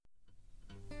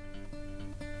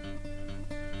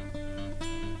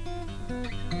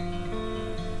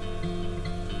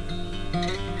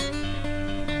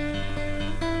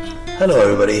Hello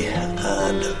everybody,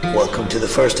 and welcome to the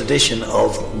first edition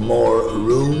of More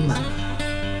Room,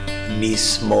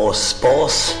 Nis Mo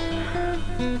Spos,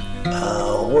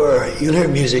 where you'll hear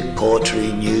music,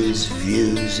 poetry, news,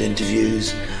 views,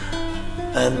 interviews,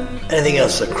 and anything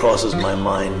else that crosses my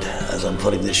mind as I'm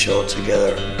putting this show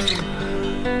together.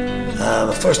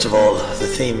 First of all, the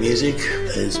theme music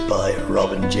is by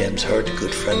Robin James Hurt, a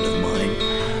good friend of mine,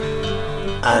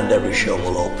 and every show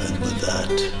will open with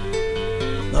that.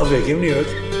 Now,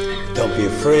 don't be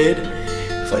afraid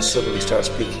if I suddenly start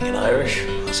speaking in Irish,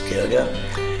 Oscailga.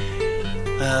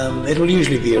 It will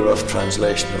usually be a rough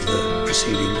translation of the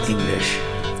preceding English.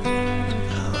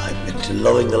 I've been to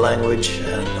loving the language,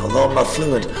 and although I'm not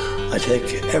fluent, I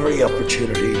take every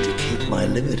opportunity to keep my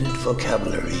limited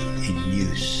vocabulary in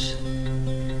use.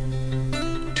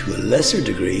 To a lesser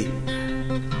degree,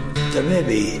 there may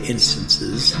be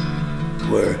instances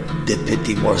where des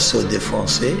petits morceaux de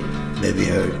français may be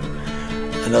heard,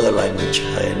 another language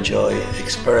I enjoy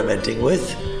experimenting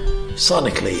with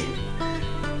sonically,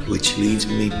 which leads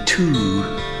me to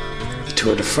the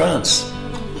Tour de France,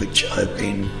 which I've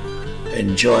been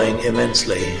enjoying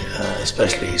immensely,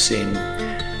 especially seeing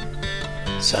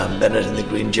Sam Bennett in the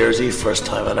green jersey, first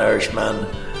time an Irishman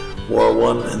wore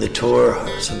one in the Tour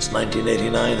since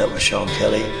 1989, that was Sean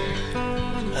Kelly,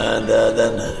 and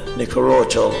then Nico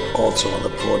Roach also on the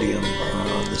podium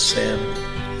on the same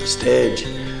stage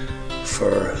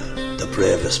for the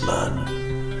bravest man.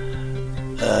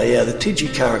 The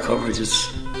TG car coverage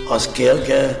is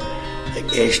Oscailga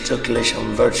éisteach leis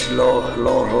an bhirt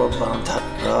láthróir ban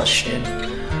tatrashin,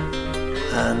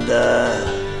 and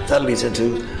that leads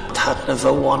into Tatna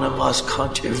Vawanam as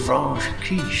Concha Vranch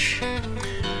Kish.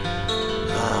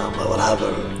 I will have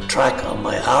a track on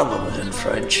my album in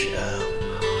French,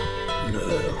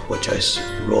 which I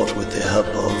wrote with the help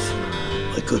of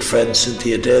my good friend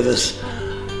Cynthia Davis,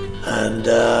 and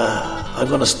I'm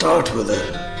going to start with a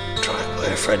track by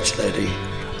a French lady,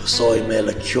 Soy me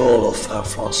le ciol of en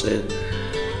français,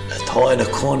 Tá ina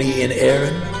Coney in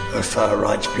Éireann, or far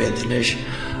right Brentonish.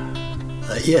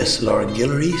 Yes, Lauren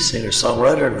Guillory,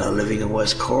 singer-songwriter, now living in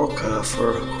West Cork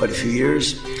for quite a few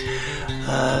years.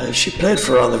 She played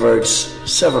for On the Verge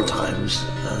several times,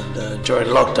 and during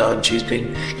lockdown she's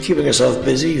been keeping herself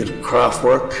busy with craft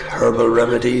work, herbal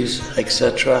remedies,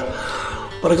 etc.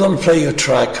 But I'm going to play you a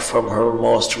track from her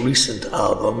most recent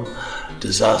album,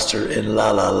 Disaster in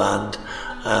La La Land,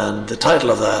 and the title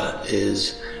of that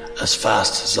is As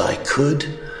Fast as I Could,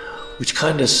 which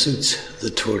kind of suits the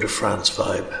Tour de France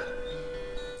vibe.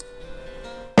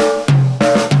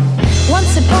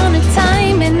 Once upon a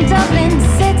time in Dublin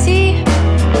City,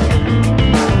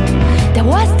 there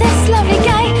was this lovely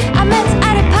guy I met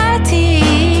at a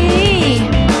party.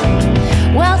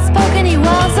 Well spoken, he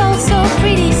was also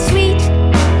pretty sweet.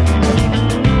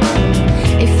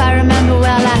 If I remember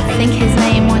well, I think his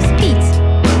name was Pete.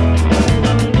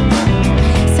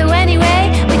 So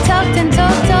anyway, we talked and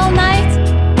talked all night,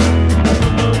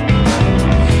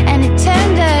 and it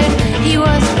turned out he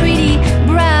was pretty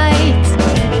bright.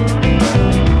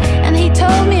 And he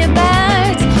told me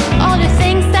about all the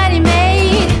things that he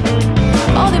made,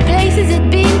 all the places he'd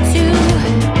been to,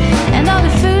 and all the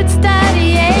foods that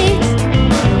he ate.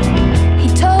 He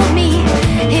told me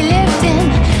he lived in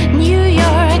New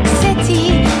York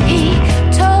City. He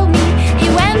told me he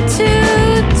went to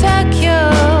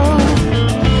Tokyo.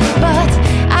 But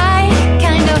I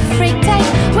kind of freaked out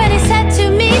when he said to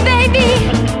me, baby,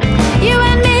 you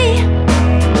and me,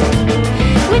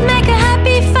 we'd make a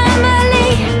happy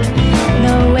family.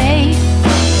 No way,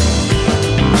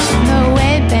 no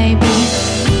way, baby,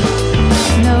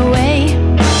 no way,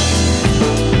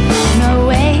 no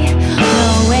way, no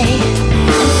way.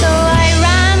 And so I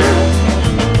ran,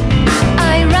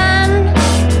 I ran,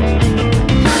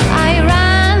 I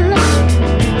ran,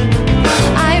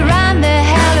 I ran the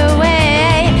hell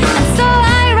away. And so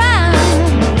I ran,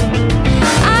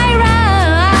 I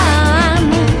ran,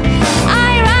 I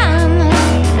ran,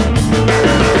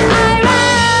 I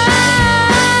ran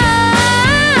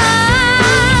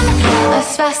as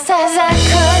fast as I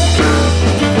could.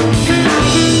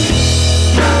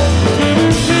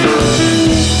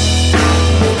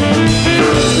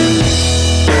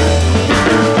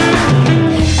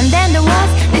 And then there was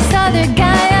this other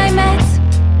guy I met,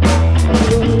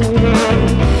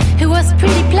 who was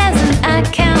pretty pleasant, I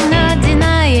cannot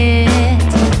deny it.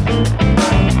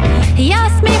 He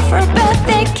asked me for a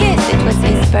birthday kiss. It was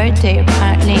his birthday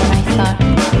apparently, and I thought,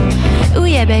 oh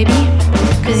yeah baby,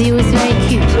 'cause he was very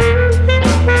cute.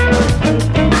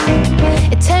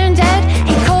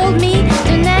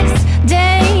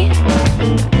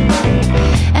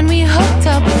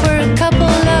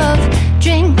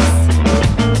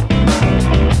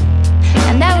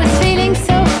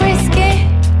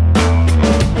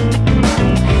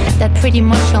 pretty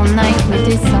much all night we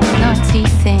did some naughty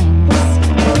things.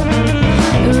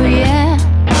 Ooh yeah,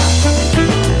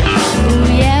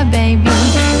 ooh yeah, baby.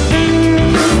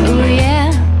 Ooh yeah,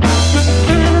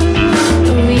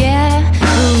 ooh yeah,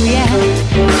 ooh yeah.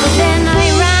 But then I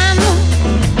ran,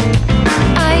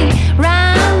 I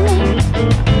ran,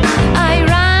 I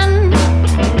ran,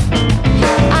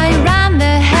 I ran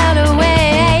the hell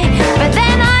away. But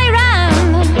then I ran,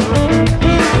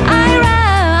 I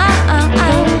ran, I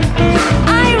ran,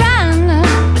 I ran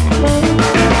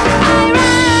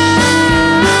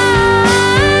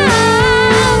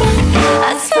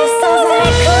as fast as I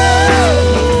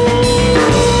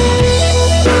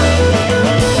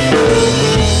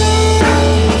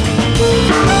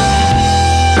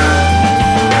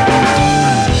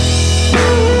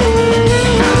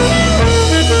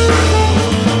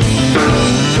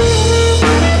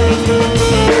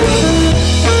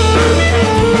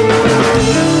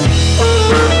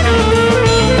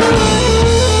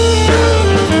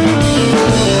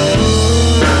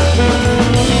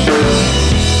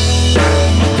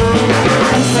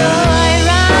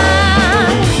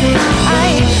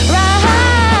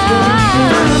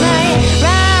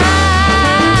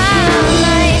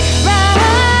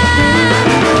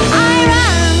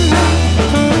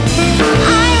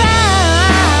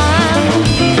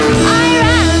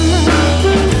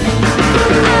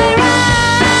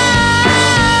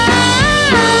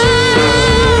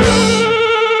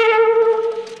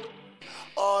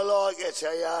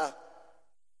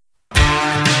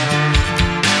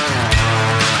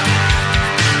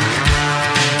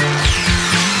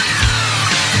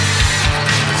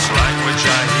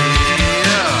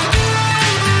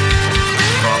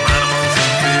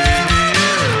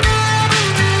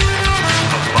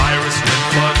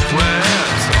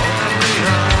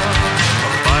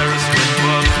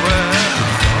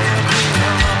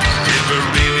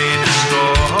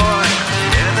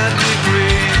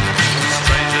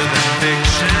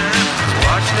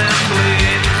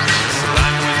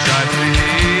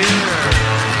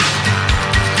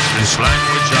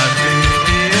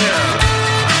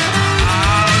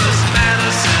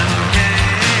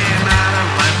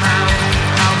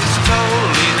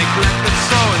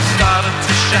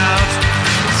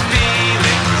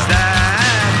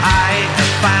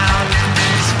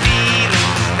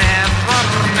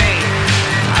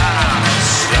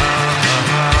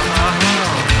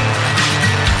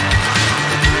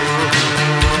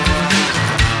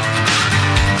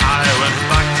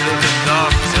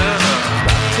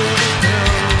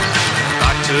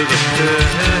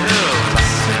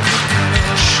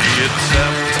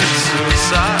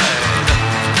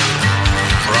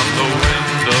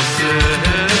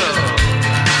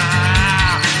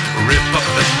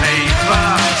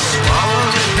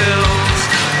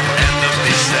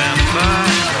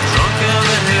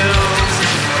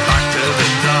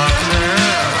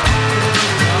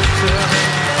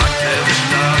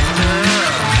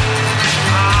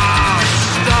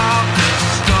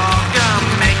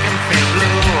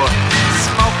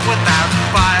without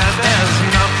fire, there's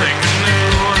nothing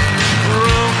new.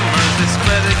 Room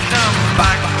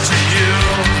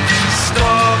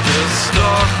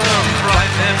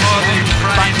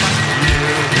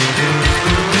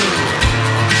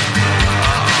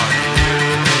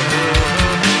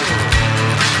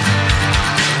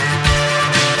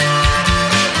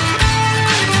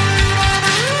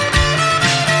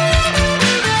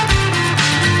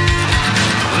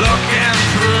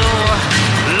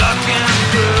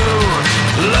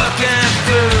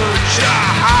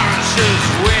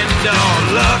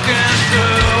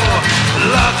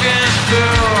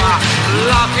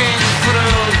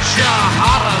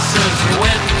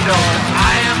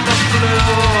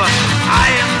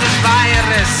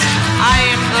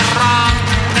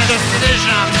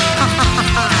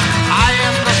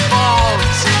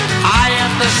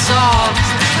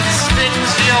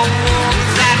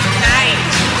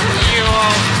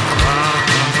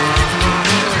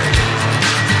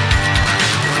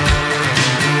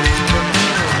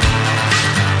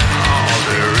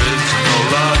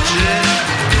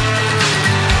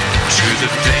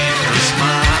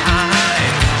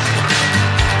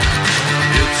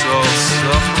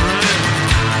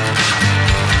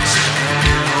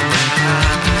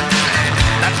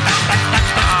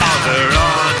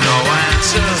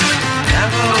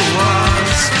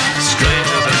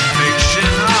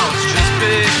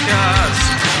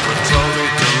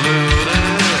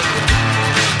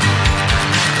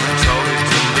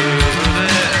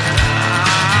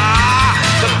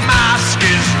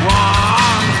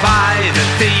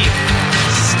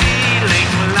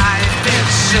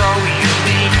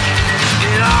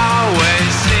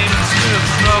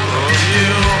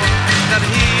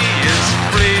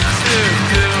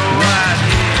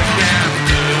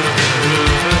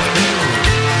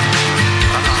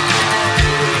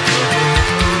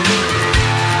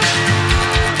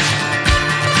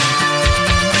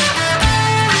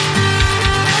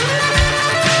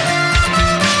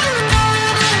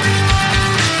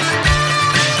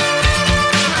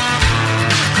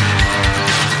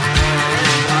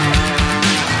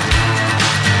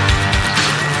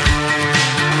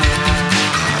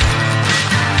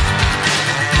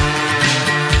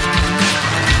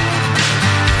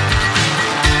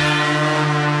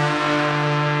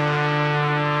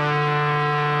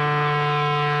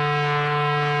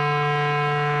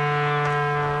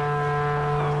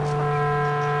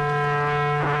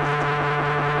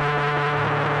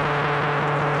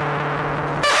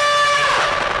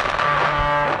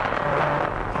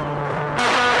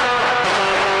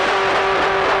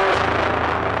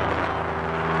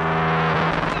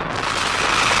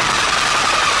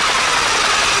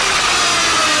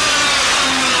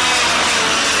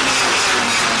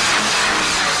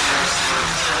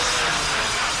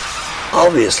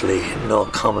Obviously, no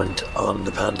comment on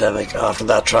the pandemic after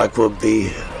that track would be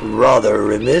rather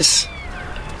remiss.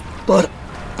 But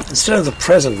instead of the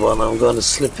present one, I'm going to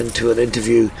slip into an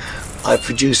interview I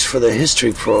produced for the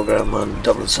history programme on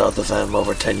Dublin South FM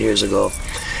over 10 years ago.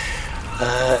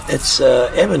 It's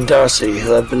Eamon Darcy,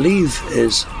 who I believe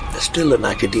is still in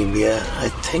academia, I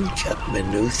think at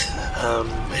Maynooth,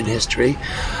 in history,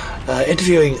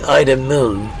 interviewing Ida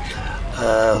Milne,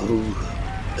 who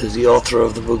is the author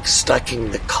of the book Stacking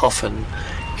the Coffin,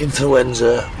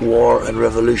 Influenza, War and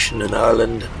Revolution in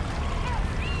Ireland,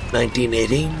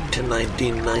 1918 to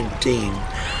 1919.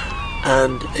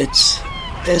 And it's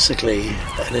basically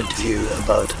an interview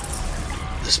about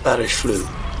the Spanish flu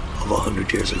of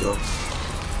 100 years ago.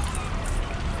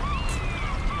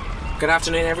 Good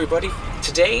afternoon, everybody.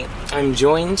 Today I'm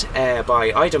joined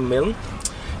by Ida Milne,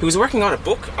 who is working on a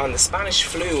book on the Spanish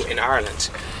flu in Ireland.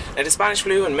 Now, the Spanish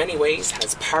flu in many ways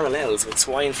has parallels with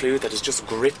swine flu that has just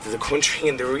gripped the country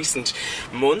in the recent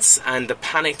months, and the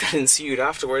panic that ensued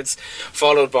afterwards,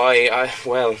 followed by,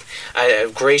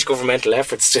 great governmental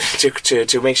efforts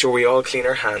to make sure we all clean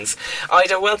our hands.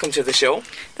 Ida, welcome to the show.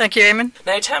 Thank you, Eamon.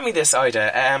 Now, tell me this,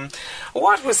 Ida.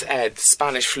 What was the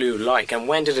Spanish flu like, and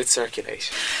when did it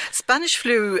circulate? Spanish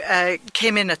flu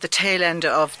came in at the tail end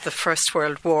of the First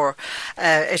World War.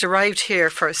 It arrived here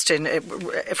first in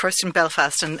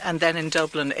Belfast and then in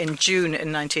Dublin in June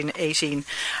in 1918,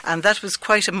 and that was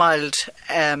quite a mild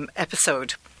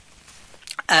episode.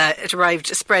 It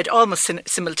spread almost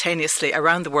simultaneously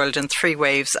around the world in 3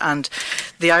 waves, and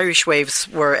the Irish waves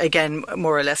were again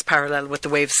more or less parallel with the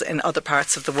waves in other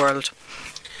parts of the world.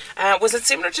 Was it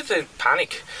similar to the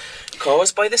panic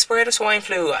caused by the spread of swine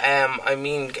flu?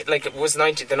 Was the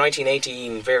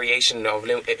 1918 variation of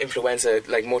influenza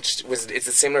is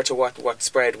it similar to what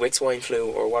spread with swine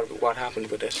flu, or what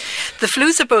happened with it? The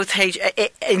flus are both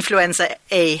influenza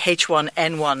A,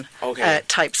 H1N1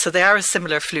 type, so they are a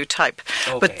similar flu type.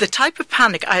 Okay. But the type of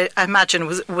panic, I imagine,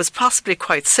 was possibly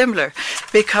quite similar,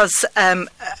 because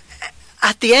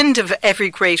at the end of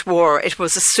every great war, it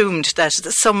was assumed that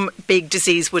some big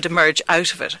disease would emerge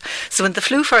out of it. So when the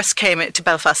flu first came to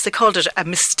Belfast, they called it a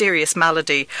mysterious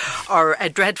malady or a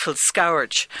dreadful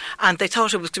scourge. And they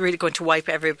thought it was really going to wipe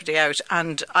everybody out.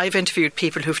 And I've interviewed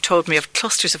people who've told me of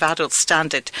clusters of adults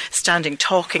standing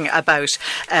talking about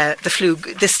the flu,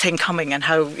 this thing coming, and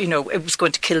how, it was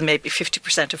going to kill maybe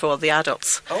 50% of all the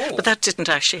adults. Oh. But that didn't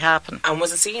actually happen. And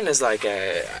was it seen as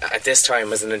at this time,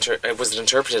 was it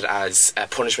interpreted as a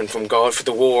punishment from God for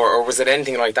the war, or was it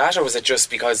anything like that, or was it just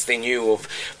because they knew of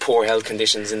poor health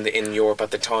conditions in Europe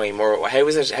at the time, or how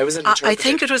was it interpreted? I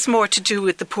think it was more to do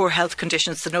with the poor health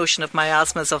conditions, the notion of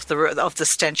miasmas, of the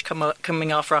stench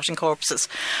coming off rotting corpses,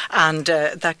 and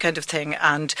that kind of thing.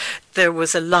 And there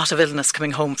was a lot of illness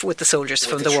coming home with the soldiers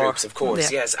from the war. Troops, of course,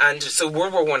 yeah. Yes. And so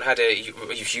World War I had a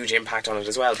huge impact on it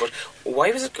as well. But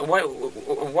why was it?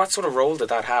 What sort of role did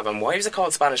that have, and why was it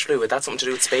called Spanish flu? Had that something to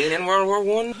do with Spain in World War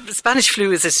I? The Spanish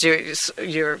flu, as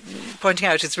you're pointing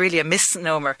out, is really a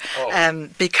misnomer,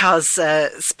 because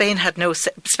Spain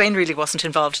really wasn't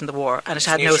involved in the war, and it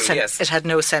had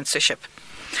no censorship.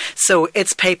 So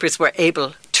its papers were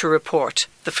able to report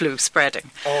the flu spreading.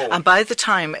 Oh. And by the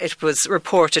time it was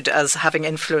reported as having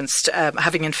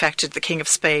infected the King of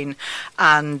Spain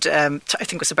and I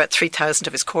think it was about 3,000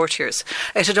 of his courtiers,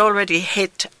 it had already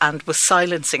hit and was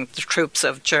silencing the troops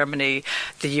of Germany,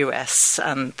 the US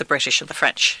and the British and the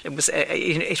French.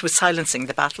 It was silencing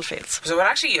the battlefields. So it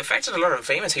actually affected a lot of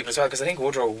famous people as well, because I think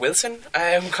Woodrow Wilson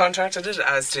contracted it,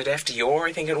 as did FDR,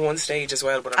 I think, at one stage as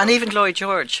well. And even Lloyd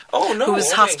George, who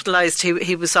was hospitalised.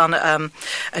 He was on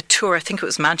a tour, I think it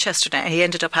was Manchester now. He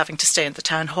ended up having to stay in the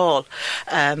town hall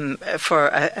for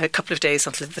a couple of days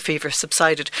until the fever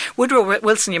subsided. Woodrow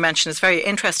Wilson, you mentioned, is very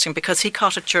interesting because he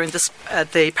caught it during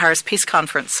the Paris Peace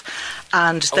Conference.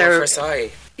 And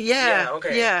Versailles.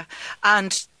 Yeah.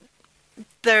 And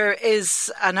there is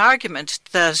an argument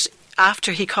that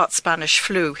after he caught Spanish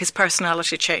flu, his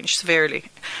personality changed severely.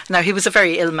 Now, he was a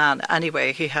very ill man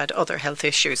anyway. He had other health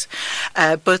issues.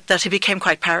 But that he became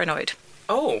quite paranoid.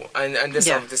 Oh, and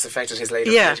this affected his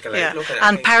later political outlook.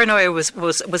 And paranoia was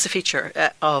a feature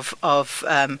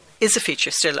is a feature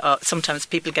still. Sometimes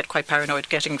people get quite paranoid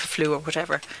getting the flu or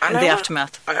whatever in the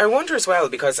aftermath. I wonder as well,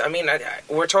 because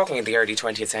we're talking in the early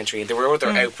 20th century, and there were other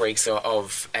outbreaks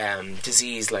of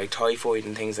disease like typhoid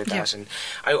and things like that. And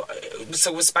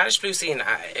so was Spanish flu seen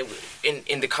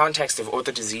in the context of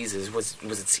other diseases? Was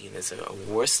it seen as a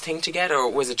worse thing to get,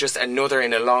 or was it just another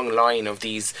in a long line of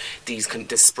the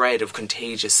spread of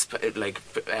contagious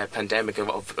pandemic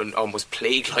of almost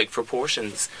plague-like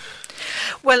proportions?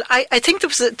 Well, I think there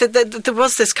was there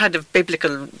was this kind of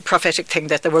biblical prophetic thing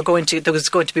that there was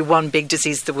going to be one big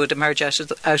disease that would emerge out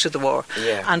of the war,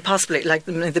 and possibly like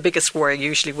the biggest war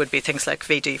usually would be things like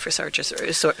VD for soldiers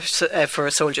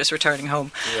for soldiers returning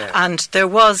home, and there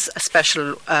was a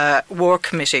special war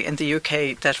committee in the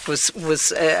UK that was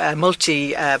a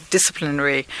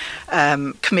multidisciplinary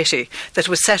committee that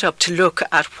was set up to look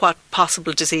at what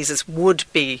possible diseases would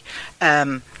be.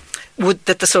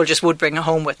 That the soldiers would bring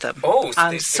home with them.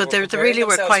 So they really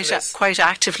were quite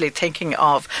actively thinking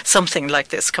of something like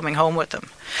this coming home with them.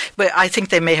 But I think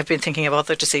they may have been thinking of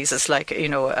other diseases like,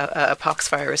 a pox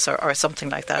virus or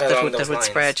something like that would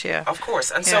spread. Yeah, of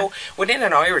course. And so within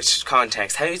an Irish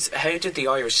context, how did the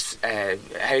Irish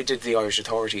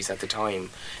authorities at the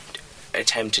time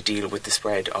attempt to deal with the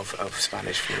spread of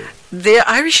Spanish flu? The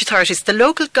Irish authorities, the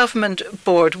local government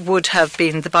board would have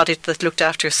been the body that looked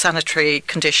after sanitary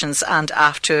conditions and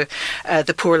after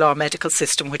the poor law medical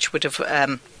system, which would have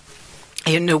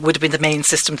would have been the main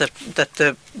system that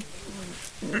the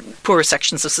poorer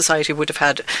sections of society would have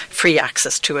had free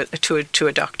access to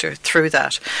a doctor through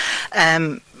that.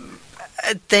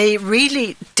 They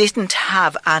really didn't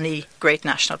have any great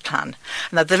national plan.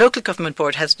 Now, the local government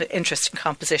board has an interesting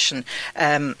composition.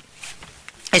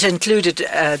 It included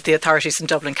the authorities in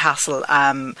Dublin Castle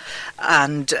and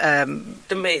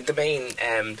the main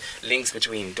links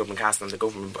between Dublin Castle and the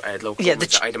government, local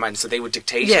government, I'd imagine. So they would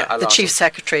dictate a lot. The Chief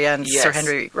Secretary and Sir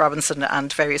Henry Robinson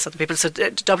and various other people. So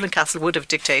Dublin Castle would have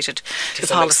dictated the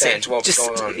policy. Extent, what was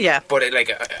going on. Yeah. But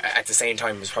at the same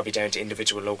time, it was probably down to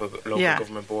individual local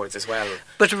government boards as well.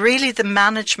 But really, the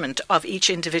management of each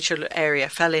individual area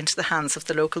fell into the hands of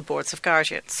the local boards of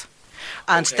guardians,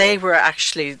 and they were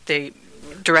actually the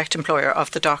direct employer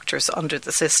of the doctors under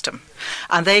the system,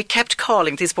 and they kept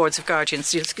calling these boards of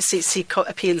guardians. You'll see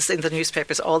appeals in the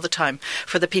newspapers all the time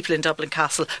for the people in Dublin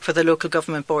Castle, for the local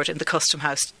government board in the Custom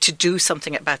House to do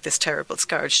something about this terrible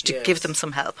scourge, to give them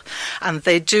some help, and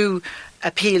they do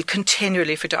appeal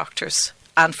continually for doctors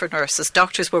and for nurses.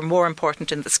 Doctors were more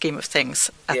important in the scheme of things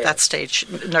at that stage.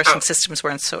 Nursing systems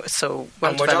weren't so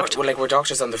well developed. Were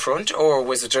doctors on the front, or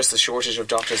was it just a shortage of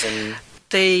doctors in?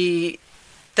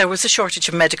 There was a shortage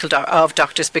of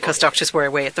doctors because doctors were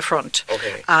away at the front.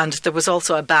 And there was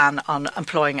also a ban on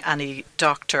employing any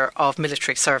doctor of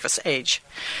military service age.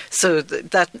 So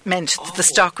that meant that the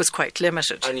stock was quite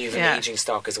limited. And you have an ageing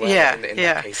stock as well in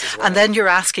that case as well. And then you're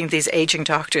asking these ageing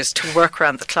doctors to work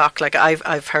around the clock. Like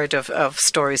I've heard of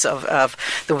stories of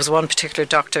there was one particular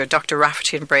doctor, Dr.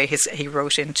 Rafferty and Bray, he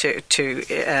wrote into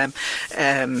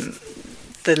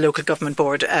the local government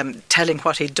board telling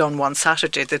what he'd done one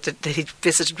Saturday, that he'd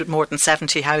visited more than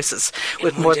 70 houses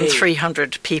with more than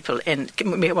 300 people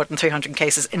more than 300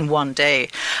 cases in one day.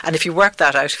 And if you work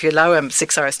that out, if you allow him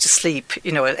 6 hours to sleep,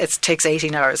 it takes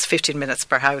 18 hours, 15 minutes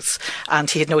per house, and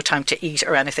he had no time to eat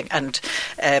or anything. And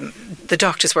the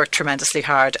doctors worked tremendously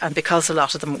hard, and because a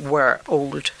lot of them were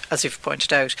old, as you've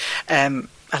pointed out,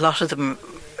 a lot of them,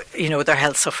 their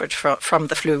health suffered from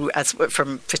the flu,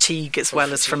 from fatigue as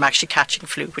well as from actually catching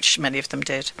flu, which many of them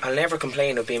did. I'll never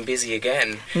complain of being busy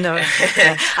again. No.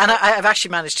 And I've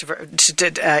actually managed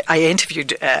I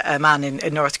interviewed a man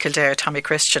in North Kildare, Tommy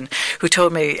Christian, who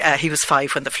told me he was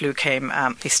 5 when the flu came.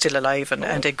 He's still alive and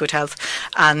in good health.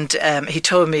 And he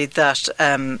told me that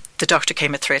the doctor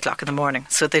came at 3 o'clock in the morning.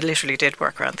 So they literally did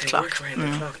work around the clock. Worked around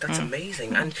the clock. That's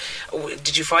amazing. And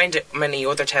did you find many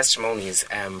other testimonies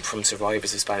from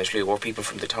survivors of Spanish flu or people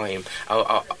from the time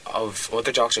of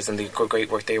other doctors and the great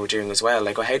work they were doing as well?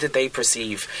 Like, how did they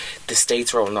perceive the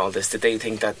state's role in all this? Did they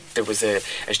think that there was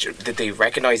did they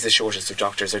recognise the shortage of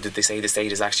doctors, or did they say the state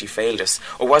has actually failed us?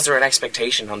 Or was there an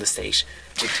expectation on the state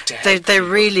to help they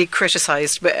really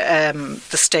criticised the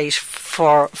state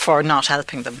for not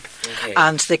helping them.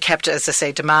 And they kept, as I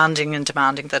say, demanding that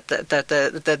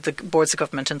the boards of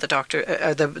government and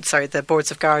the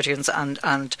boards of guardians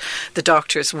and the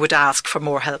doctors would ask for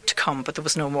more help to come, but there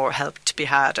was no more help to be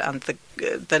had, and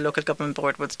the local government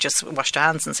board would just wash their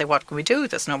hands and say, what can we do?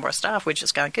 There's no more staff, we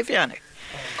just can't give you any.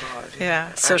 Oh God!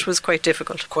 Yeah, so it was quite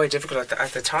difficult. Quite difficult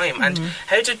at the time. And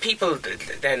how did people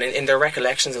then, in their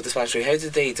recollections of the Spanish flu, how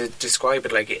did they describe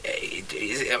it? Like,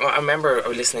 I remember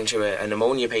listening to a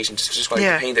pneumonia patient describe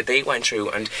the pain that they went through,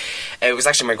 and it was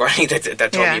actually my granny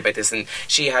that told me about this, and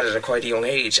she had it at quite a young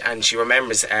age, and she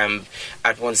remembers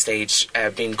at one stage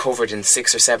being covered in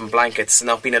 6 or 7 blankets,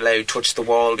 not being allowed to touch the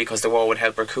wall because the wall would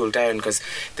help her cool down, because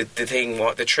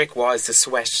the trick was to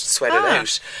sweat it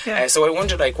out. Yeah. So I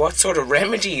wondered, like, what sort of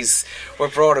remedies were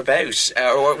brought about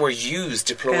or were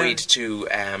deployed to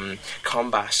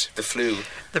combat the flu?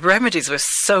 The remedies were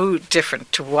so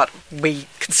different to what we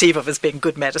conceive of as being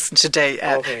good medicine today.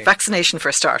 Vaccination, for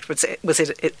a start, was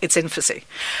its infancy.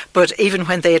 But even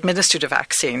when they administered a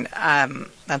vaccine, and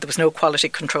there was no quality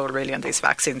control really on these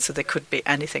vaccines, so there could be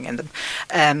anything in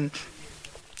them.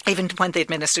 Even when they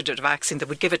administered a vaccine, they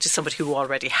would give it to somebody who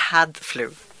already had the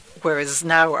flu. Whereas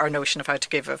now our notion of how to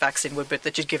give a vaccine would be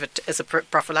that you'd give it as a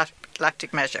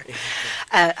prophylactic measure.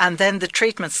 And then the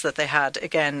treatments that they had,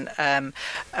 again,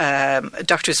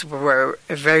 doctors were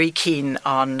very keen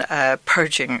on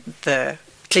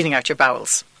cleaning out your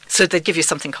bowels. So they'd give you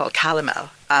something called calomel.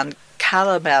 And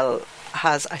calomel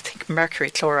has, I think, mercury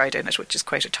chloride in it, which is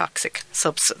quite a toxic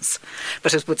substance,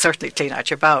 but it would certainly clean out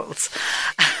your bowels.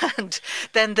 And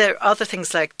then there are other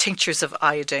things like tinctures of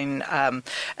iodine,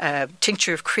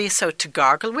 tincture of creosote to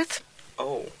gargle with.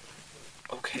 Oh,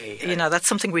 okay. You know, that's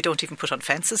something we don't even put on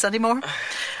fences anymore.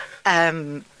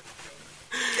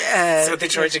 So they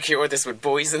tried to cure this with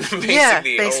poison, basically. Yeah,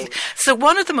 basically. So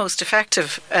one of the most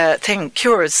effective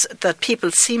cures that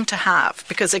people seem to have,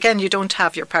 because again, you don't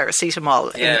have your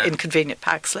paracetamol in convenient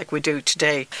packs like we do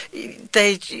today,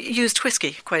 they used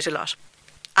whiskey quite a lot.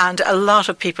 And a lot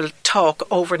of people talk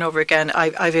over and over again.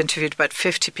 I've interviewed about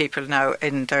 50 people now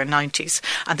in their 90s,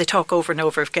 and they talk over and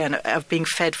over again of being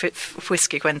fed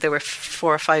whiskey when they were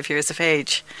 4 or 5 years of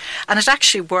age. And it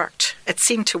actually worked. It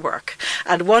seemed to work.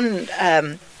 And one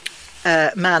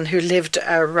man who lived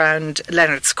around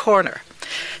Leonard's Corner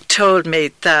told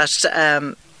me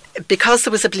that because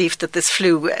there was a belief that this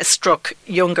flu struck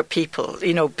younger people,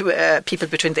 people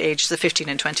between the ages of 15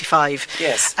 and 25,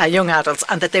 young adults,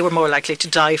 and that they were more likely to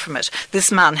die from it.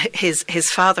 This man, his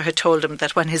father had told him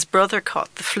that when his brother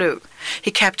caught the flu,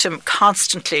 he kept him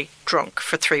constantly drunk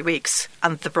for 3 weeks,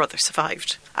 and the brother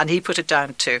survived. And he put it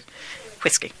down to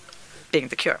whiskey being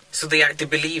the cure. So they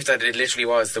believed that it literally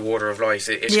was the water of life.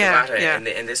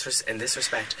 In this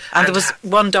respect. And there was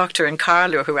one doctor in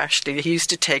Carlow who actually, he used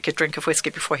to take a drink of whiskey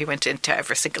before he went into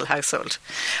every single household,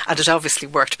 and it obviously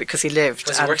worked because he lived.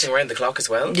 Was he working around the clock as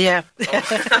well? Yeah.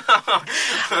 Oh.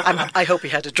 I hope he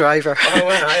had a driver. Oh,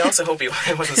 well, I also hope he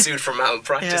wasn't sued for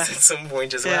malpractice at some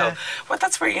point as well. Well,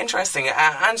 that's very interesting.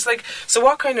 And so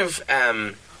what kind of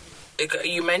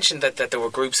you mentioned that there were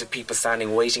groups of people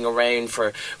standing, waiting around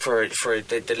for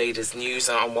the latest news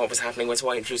on what was happening with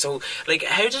swine flu. So,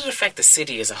 how did it affect the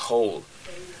city as a whole?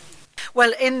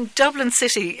 Well, in Dublin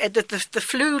City, the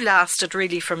flu lasted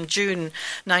really from June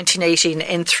 1918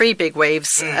 in 3 big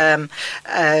waves. There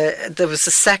was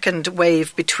a second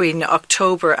wave between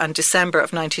October and December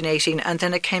of 1918, and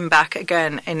then it came back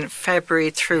again in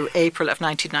February through April of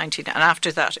 1919, and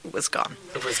after that it was gone.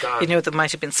 It was gone. There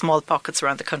might have been small pockets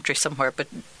around the country somewhere, but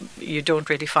you don't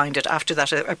really find it. After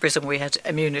that, I presume we had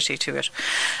immunity to it,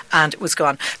 and it was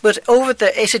gone. But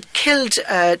it had killed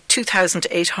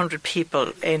 2,800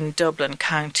 people in Dublin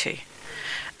County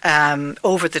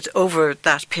over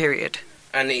that period.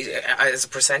 And as a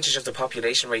percentage of the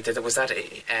population rate, was that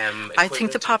I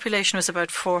think the population was about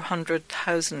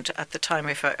 400,000 at the time,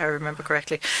 if I remember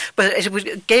correctly. But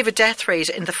it gave a death rate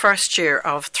in the first year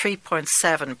of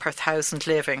 3.7 per thousand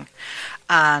living,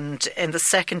 and in the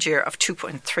second year of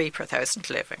 2.3 per thousand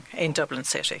living in Dublin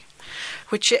City,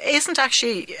 which isn't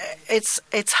actually,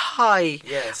 it's high.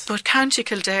 Yes. But County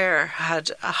Kildare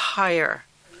had a higher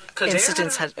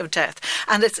incidence of death,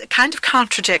 and it kind of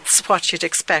contradicts what you'd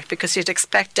expect, because you'd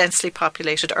expect densely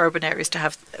populated urban areas to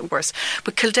have worse,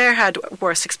 but Kildare had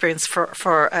worse experience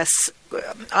for us,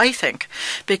 I think,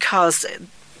 because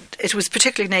it was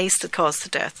particularly Naas that caused the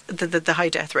death, the high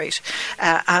death rate,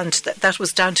 and that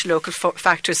was down to local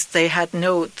factors. There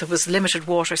was limited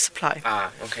water supply.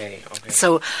 Okay.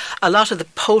 So a lot of the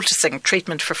poulticing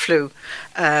treatment for flu,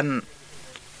 and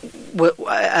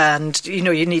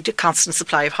you need a constant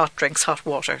supply of hot drinks, hot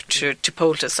water to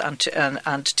poultice and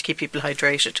to keep people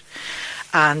hydrated.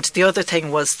 And the other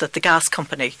thing was that the gas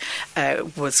company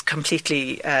was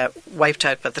completely wiped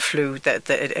out by the flu. That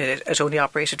it only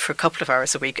operated for a couple of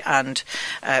hours a week, and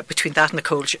between that and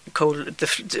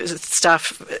the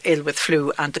staff ill with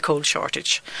flu and the coal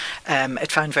shortage,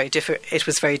 it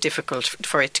was very difficult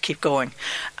for it to keep going,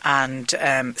 and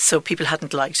so people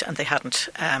hadn't light and they hadn't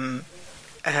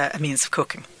a means of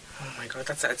cooking. Oh my God,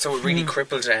 that's so it really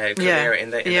crippled career in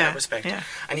that respect. Yeah.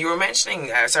 And you were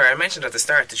mentioning, I mentioned at the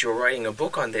start that you were writing a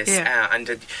book on this, and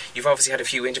that you've obviously had a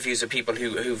few interviews with people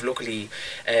who've luckily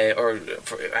are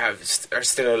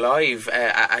still alive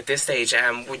at this stage.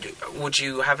 Would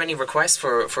you have any requests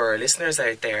for our listeners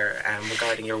out there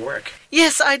regarding your work?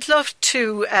 Yes, I'd love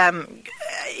to.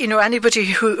 Anybody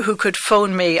who could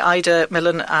phone me, Ida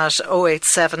Millen, at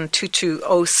 087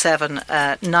 2207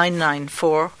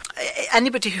 994.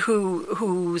 Anybody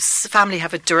whose family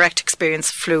have a direct experience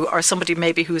of flu, or somebody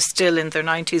maybe who's still in their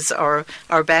 90s or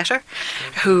better,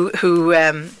 who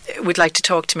would like to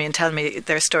talk to me and tell me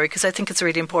their story, because I think it's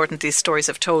really important these stories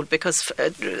I've told, because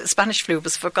Spanish flu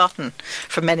was forgotten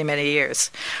for many, many years.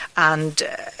 And,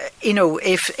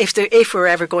 if we're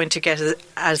ever going to get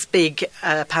as big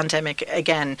a pandemic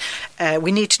again,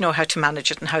 we need to know how to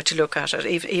manage it and how to look at it.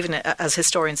 Even as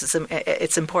historians,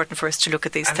 it's important for us to look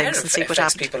at these things and see what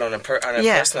happens. On a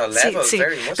personal level,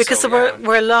 very much because so, there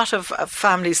were a lot of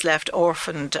families left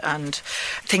orphaned and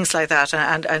things like that,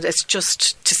 and it's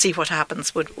just to see what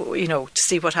happens. To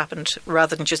see what happened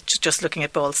rather than just looking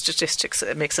at bald statistics,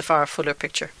 it makes a far fuller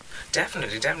picture.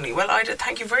 Definitely. Well, Ida,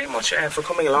 thank you very much for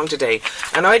coming along today.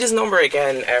 And Ida's number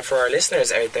again for our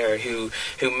listeners out there who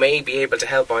may be able to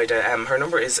help Ida. Her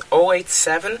number is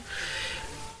 087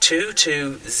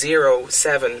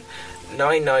 2207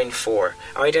 994.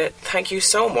 Ida, thank you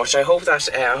so much. I hope that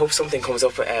I hope something comes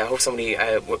up. I hope somebody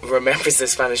remembers the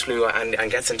Spanish flu and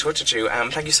gets in touch with you.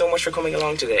 Thank you so much for coming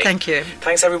along today. Thank you.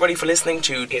 Thanks everybody for listening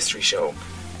to History Show.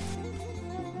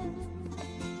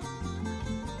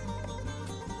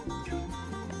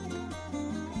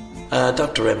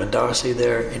 Dr. Raymond Darcy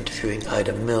there, interviewing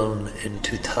Ida Milne in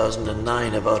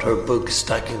 2009 about her book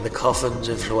Stacking the Coffins,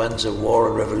 Influenza, War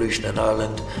and Revolution in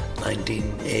Ireland,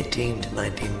 1918 to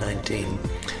 1919.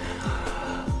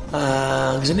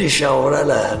 Agus in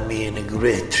Shawarella, me and a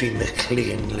great tree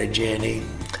McLean Legeni.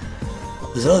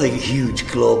 There's another huge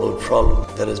global problem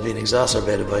that has been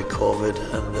exacerbated by COVID,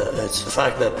 and it's the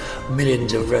fact that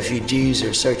millions of refugees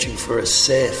are searching for a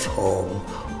safe home,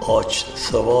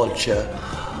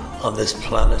 on this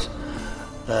planet.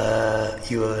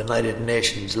 United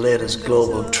Nations latest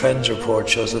global trends report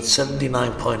shows that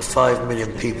 79.5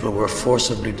 million people were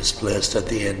forcibly displaced at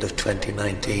the end of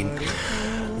 2019.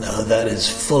 Now that is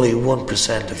fully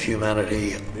 1% of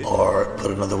humanity, or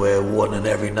put another way, 1 in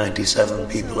every 97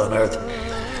 people on Earth.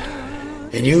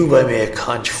 In you by me a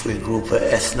conch fui grúpa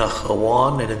ethnach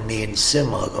awan in a mean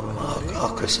simagam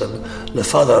akrasan le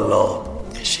father law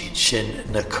shin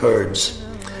na Kurds.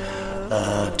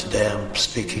 Today I'm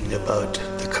speaking about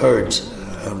the Kurds,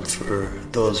 and for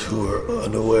those who are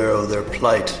unaware of their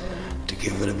plight, to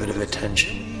give it a bit of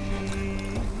attention.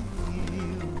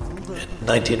 In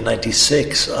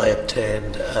 1996 I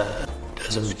obtained,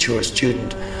 as a mature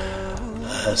student,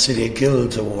 City of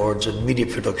Guilds Awards in Media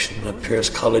Production at Pearse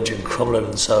College in Crumlin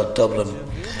in South Dublin.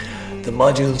 The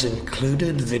modules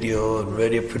included video and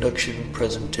radio production,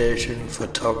 presentation,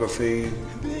 photography,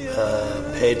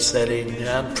 page setting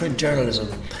and print journalism.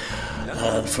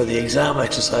 And for the exam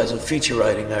exercise and feature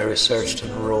writing, I researched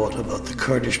and wrote about the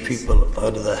Kurdish people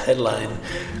under the headline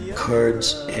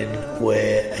Kurds in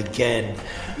Way Again,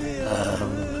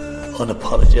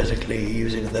 unapologetically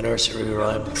using the nursery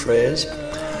rhyme phrase.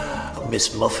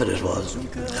 Miss Muffet it was.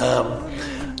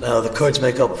 Now, the Kurds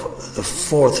make up the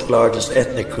fourth largest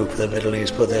ethnic group in the Middle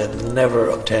East, but they have never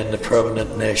obtained a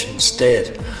permanent nation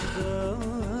state.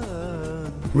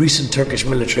 Recent Turkish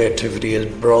military activity has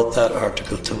brought that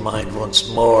article to mind once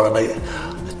more, and I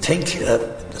think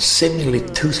that the seemingly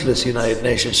toothless United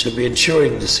Nations should be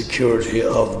ensuring the security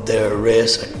of their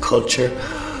race and culture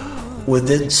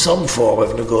within some form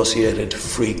of negotiated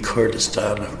free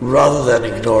Kurdistan, rather than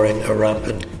ignoring a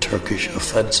rampant Turkish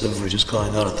offensive which is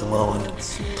going on at the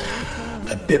moment.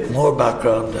 A bit more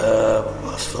background,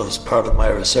 as part of my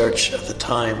research at the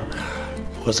time,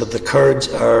 was that the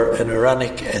Kurds are an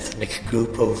Iranic ethnic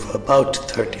group of about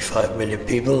 35 million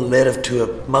people, native to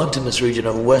a mountainous region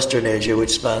of Western Asia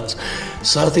which spans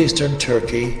southeastern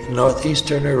Turkey,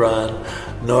 northeastern Iran,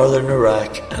 northern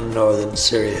Iraq and northern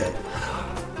Syria.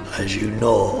 As you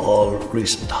know, all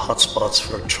recent hotspots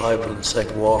for tribal and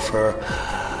sect warfare,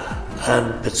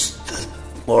 and it's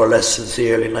more or less since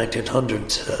the early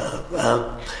 1900s.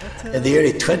 In the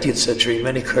early 20th century,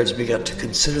 many Kurds began to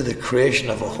consider the creation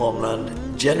of a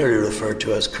homeland, generally referred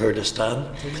to as Kurdistan,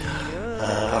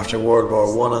 after World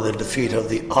War I and the defeat of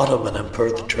the Ottoman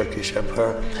Empire, the Turkish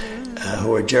Empire,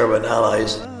 who were German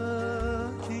allies.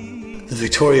 The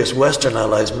victorious Western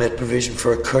allies made provision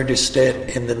for a Kurdish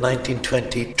state in the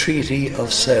 1920 Treaty of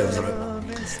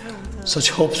Sèvres.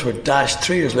 Such hopes were dashed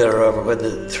 3 years later, however, when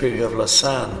the Treaty of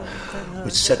Lausanne,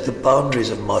 which set the boundaries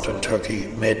of modern Turkey,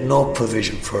 made no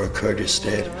provision for a Kurdish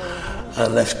state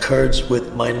and left Kurds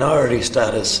with minority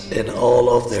status in all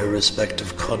of their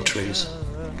respective countries.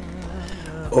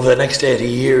 Over the next 80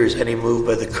 years, any move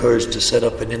by the Kurds to set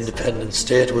up an independent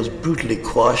state was brutally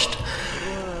quashed.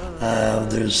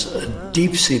 There's a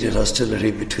deep-seated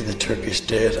hostility between the Turkish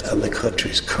state and the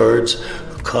country's Kurds,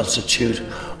 who constitute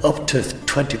up to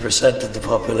 20% of the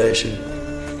population.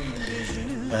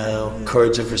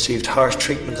 Kurds have received harsh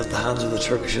treatment at the hands of the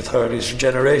Turkish authorities for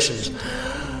generations.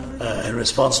 In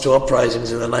response to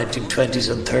uprisings in the 1920s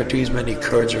and 30s, many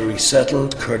Kurds are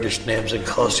resettled, Kurdish names and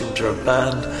costumes are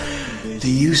banned, the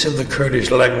use of the Kurdish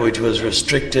language was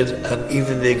restricted, and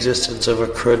even the existence of a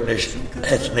Kurdish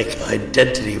ethnic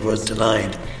identity was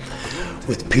denied,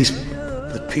 with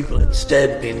people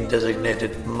instead being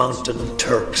designated Mountain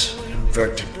Turks,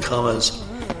 inverted commas.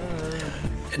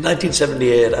 In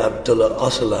 1978, Abdullah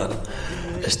Öcalan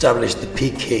established the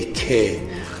PKK,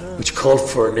 which called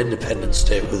for an independent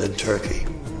state within Turkey.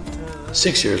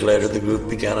 6 years later, the group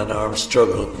began an armed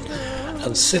struggle,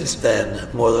 and since then,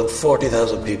 more than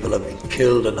 40,000 people have been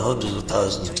killed and hundreds of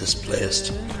thousands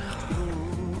displaced.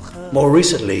 More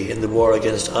recently, in the war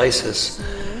against ISIS,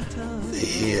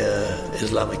 the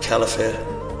Islamic Caliphate,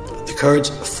 the Kurds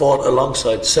fought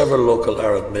alongside several local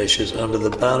Arab militias under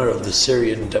the banner of the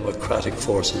Syrian Democratic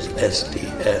Forces,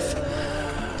 SDF,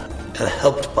 and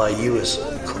helped by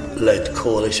US-led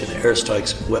coalition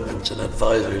airstrikes, weapons and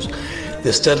advisors.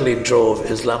 They steadily drove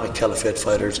Islamic Caliphate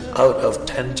fighters out of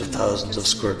tens of thousands of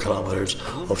square kilometres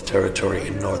of territory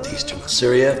in northeastern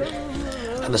Syria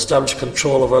and established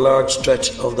control of a large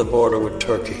stretch of the border with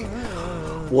Turkey.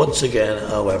 Once again,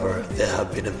 however, they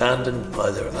have been abandoned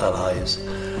by their allies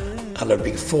and are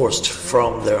being forced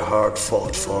from their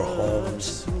hard-fought-for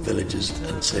homes, villages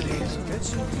and cities.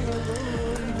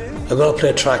 I'm going to play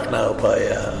a track now by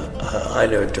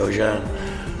Aynur Dojan,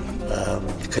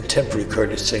 contemporary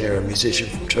Kurdish singer and musician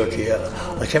from Turkey.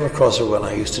 I came across her when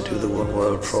I used to do the One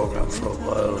World programme for a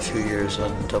while, a few years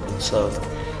on Dublin South.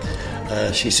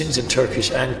 She sings in Turkish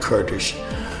and Kurdish,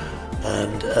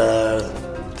 and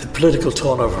the political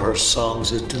tone of her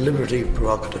songs is deliberately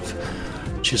provocative.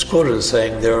 She's quoted as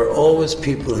saying, "There are always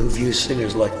people who view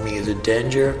singers like me as a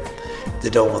danger. They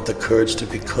don't want the Kurds to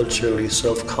be culturally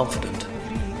self-confident.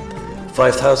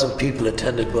 5,000 people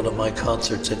attended one of my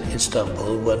concerts in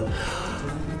Istanbul,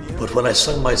 but when I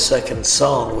sung my second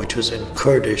song, which was in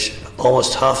Kurdish,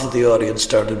 almost half of the audience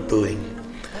started booing.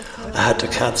 I had to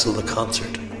cancel the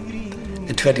concert."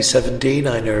 In 2017,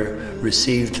 Aynur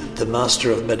received the Master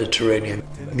of Mediterranean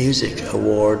Music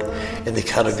Award in the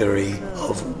category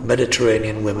of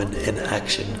Mediterranean Women in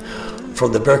Action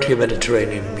from the Berkeley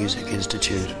Mediterranean Music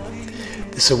Institute.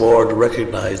 This award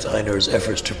recognised Aynur's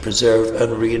efforts to preserve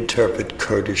and reinterpret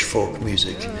Kurdish folk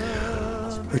music.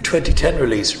 Her 2010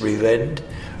 release, Revend,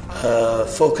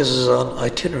 focuses on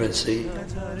itinerancy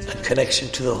and connection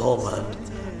to the homeland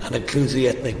and includes the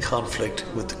ethnic conflict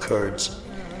with the Kurds.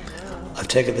 I've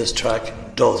taken this track,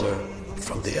 Dozer,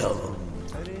 from the album.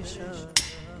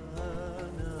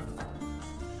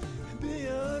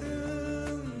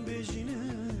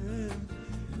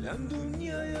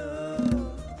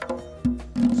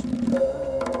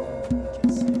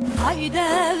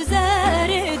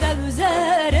 devzere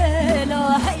devzere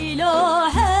la heylo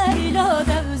heylo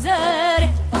devzere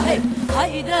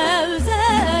hay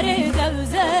devzere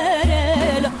devzere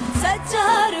la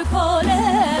seccar kole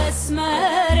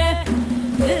esmere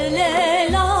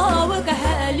lela ve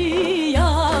kahliya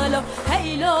la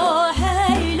heylo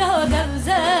heylo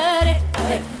devzere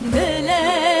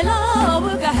lela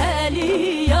ve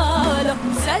kahliya la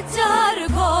seccar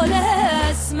kole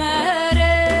esmere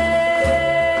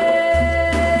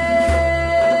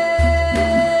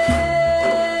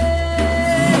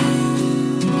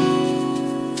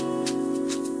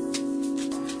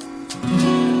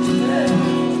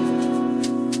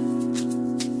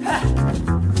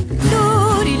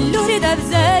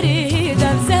devzeri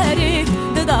devzeri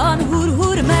dadan hur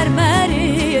hur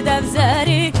mermeri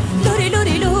devzeri luri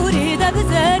luri luri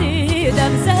devzeri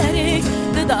devzeri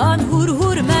dadan hur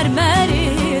hur mermeri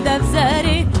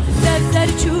devzeri devzer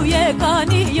çuye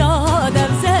kaniya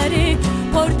devzeri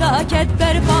portaket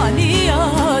berbaniya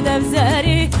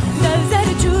devzeri devzer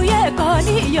çuye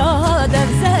kaniya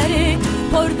devzeri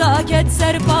portaket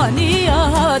serpaniya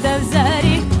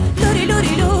devzeri luri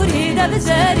luri luri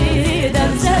devzeri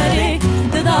devzeri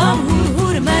dadan hur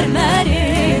hur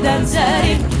mermeri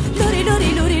devzeri luri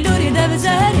luri luri luri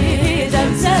devzeri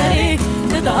devzeri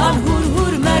dadan hur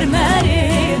hur mermeri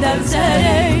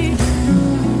devzeri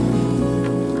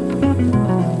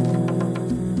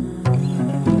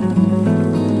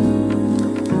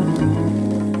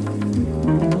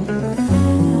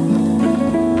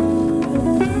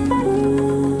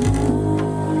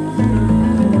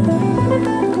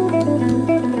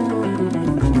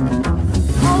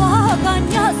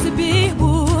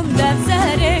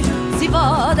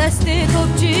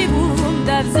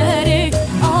دبزری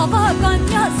آوا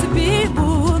کانیا سبی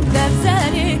بوم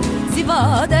دبزری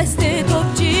زیبا دست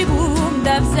توپچی بوم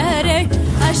دبزری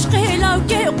عشقی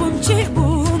لوکی قمچی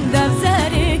بوم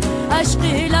دبزری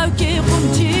عشقی لوکی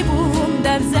قمچی بوم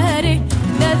دبزری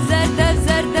دبزر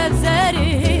دبزر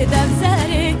دبزری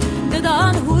دبزری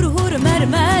ددان هور هور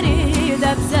مرمری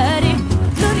دبزری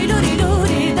لوری لوری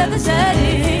لوری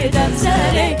دبزری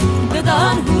دبزری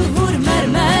ددان هور هور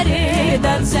مرمری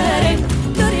دبزری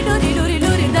لوری لوری لوری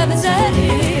لوری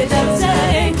دبزری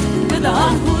دبزری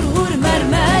ددان هور هور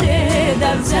مرمری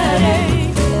دبزری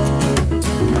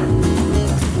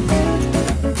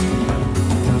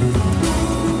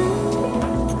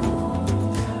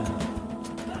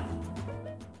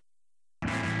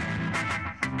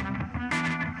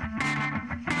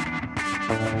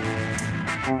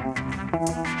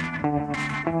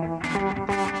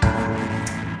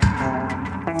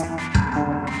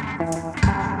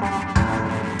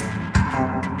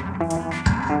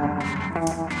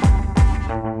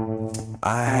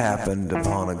I happened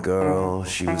upon a girl,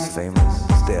 she was famous,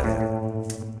 steady.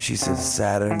 She said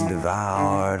Saturn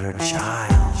devoured her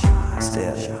child,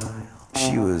 steady.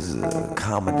 She was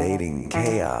accommodating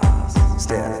chaos,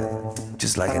 steady.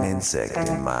 Just like an insect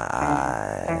in my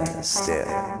eyes, steady.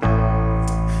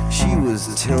 She was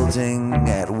tilting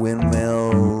at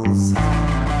windmills.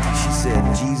 She said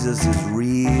Jesus is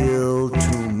real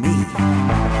to me.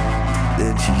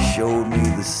 Then she showed me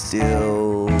the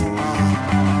stills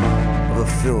of a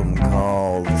film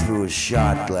called Through a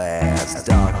Shot Glass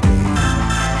Darkly.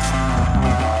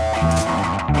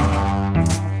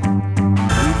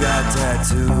 We got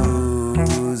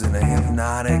tattoos in a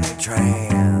hypnotic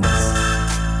trance.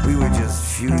 We were just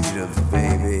fugitives,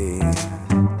 baby,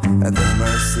 at the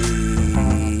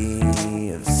mercy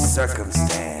of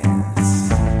circumstance.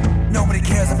 Nobody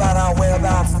cares about our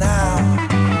whereabouts now.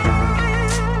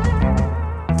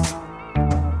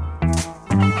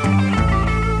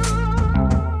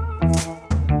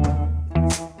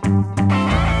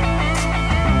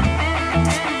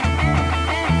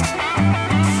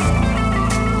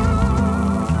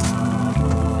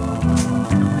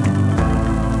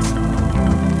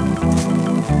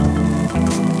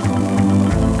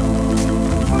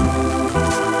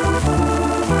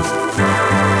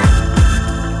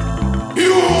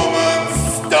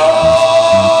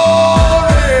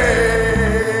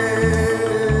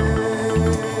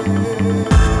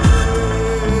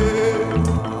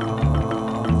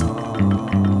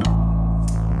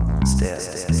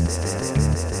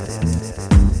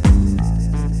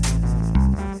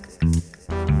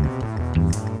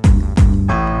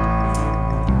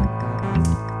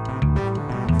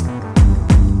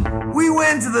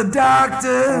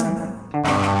 Doctor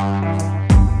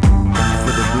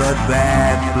for the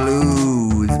bloodbath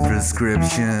blues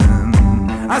prescription.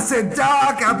 I said,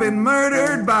 Doc, I've been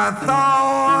murdered by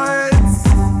thoughts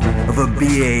of a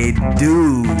B.A.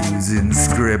 dues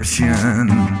inscription.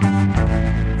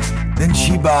 Then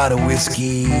she bought a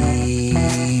whiskey,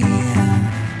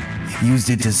 used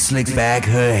it to slick back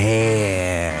her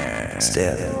hair.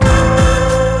 Still.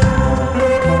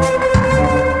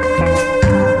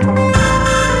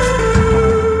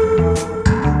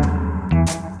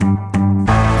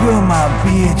 You're my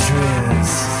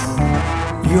Beatrice,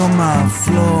 you're my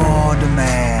Flor de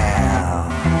Mal,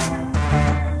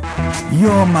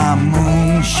 you're my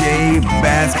moon-shaped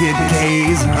basket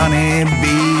case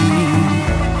honeybee,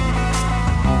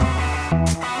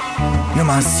 you're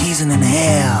my season in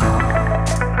hell.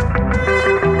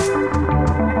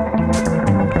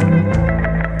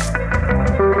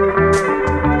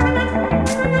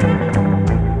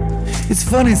 It's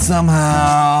funny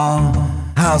somehow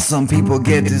how some people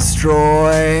get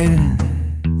destroyed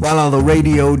while all the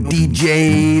radio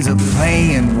DJs are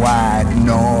playing white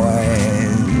noise.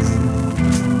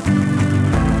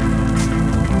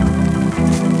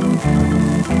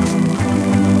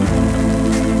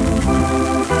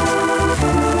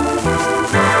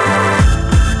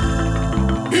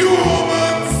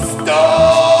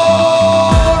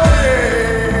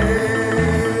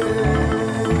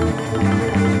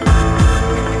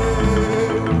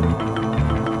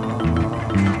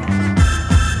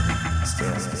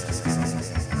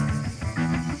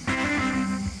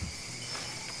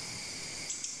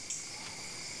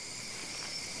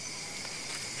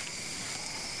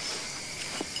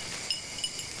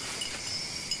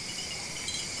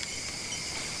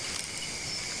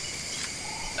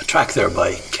 Track there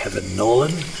by Kevin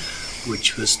Nolan,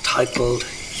 which was titled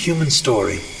Human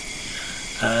Story,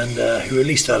 and he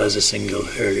released that as a single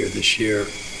earlier this year.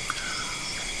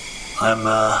 I'm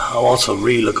also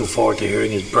really looking forward to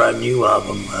hearing his brand new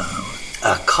album,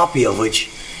 a copy of which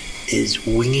is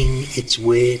Winging Its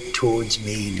Way Towards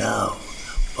Me Now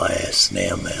by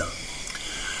Snail Mail.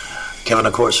 Kevin,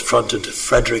 of course, fronted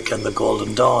Frederick and the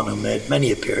Golden Dawn, who made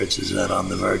many appearances on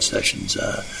the Verge sessions,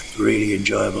 really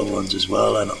enjoyable ones as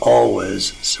well, and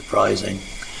always surprising.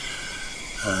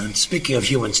 And speaking of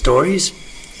human stories,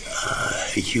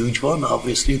 a huge one,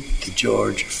 obviously, the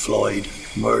George Floyd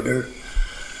murder.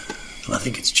 And I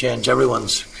think it's changed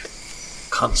everyone's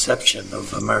conception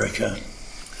of America.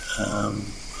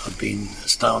 I've been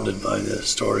astounded by the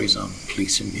stories on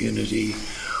police immunity,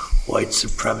 white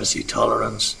supremacy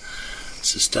tolerance,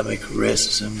 systemic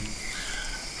racism,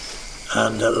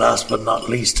 and last but not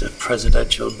least, a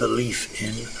presidential belief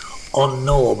in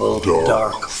unknowable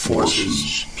dark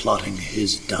forces plotting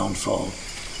his downfall.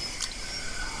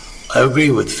 I agree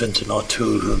with Fintan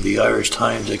O'Toole, whom the Irish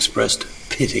Times expressed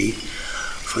pity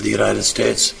for the United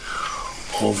States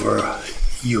over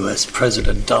US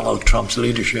President Donald Trump's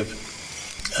leadership,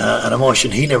 an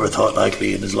emotion he never thought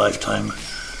likely in his lifetime,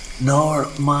 nor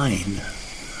mine.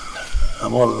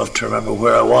 I'm old enough to remember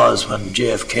where I was when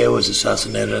JFK was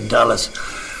assassinated in Dallas,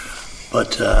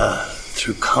 but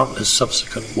through countless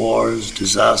subsequent wars,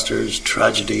 disasters,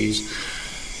 tragedies,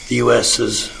 the US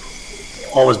has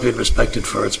always been respected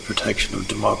for its protection of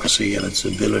democracy and its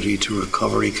ability to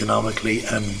recover economically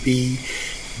and be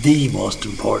the most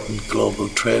important global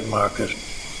trade market.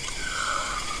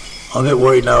 I'm a bit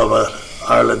worried now about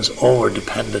Ireland's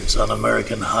over-dependence on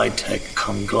American high-tech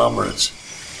conglomerates.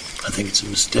 I think it's a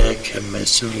mistake and may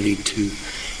soon lead to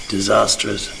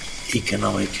disastrous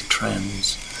economic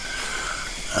trends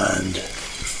and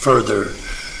further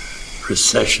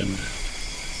recession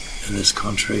in this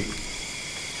country.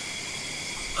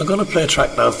 I'm going to play a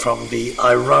track now from the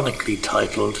ironically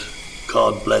titled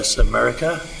God Bless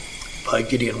America by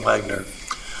Gideon Wagner,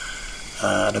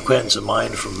 an acquaintance of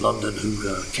mine from London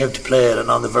who came to play at an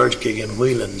On the Verge gig in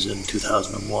Whelan's in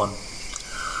 2001.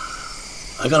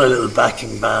 I got a little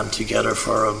backing band together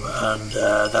for him, and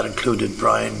that included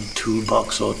Brian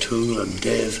Toolbox O'Toole and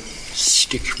Dave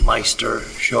Stickmeister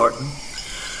Shorten,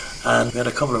 and we had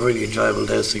a couple of really enjoyable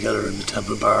days together in the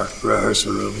Temple Bar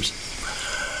rehearsal rooms.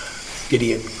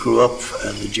 Gideon grew up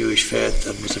in the Jewish faith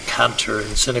and was a cantor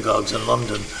in synagogues in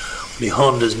London. He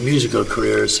honed his musical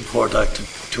career as support act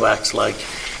to acts like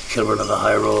Kilburn and the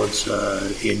High Roads,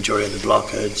 Ian Jury and the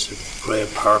Blockheads, Graham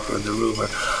Parker and the Rumour,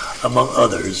 among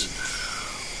others.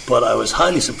 But I was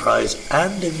highly surprised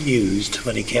and amused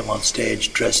when he came on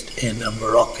stage dressed in a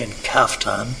Moroccan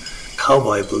kaftan,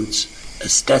 cowboy boots, a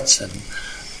Stetson,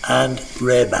 and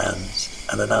Ray-Bans,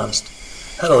 and announced,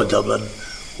 "Hello Dublin,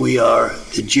 we are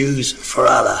the Jews for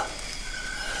Allah."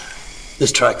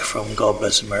 This track from God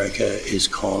Bless America is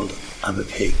called I'm a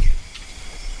Pig.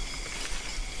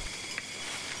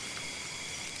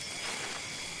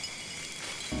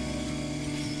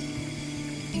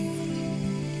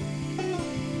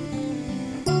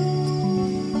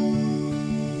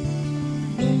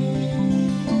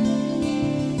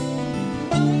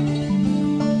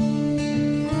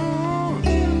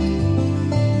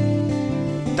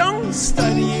 Don't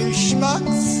study, you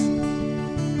schmucks.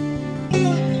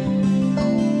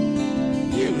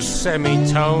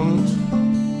 Semi-toned.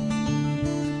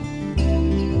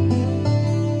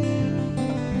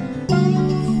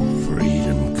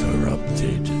 Freedom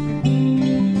corrupted.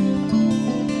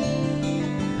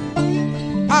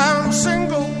 I'm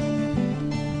single.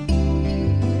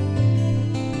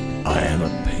 I am a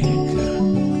pig.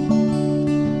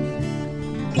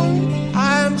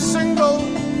 I'm single.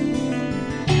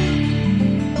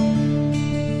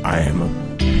 I am a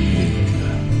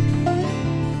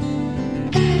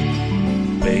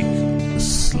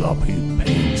sloppy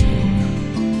painting.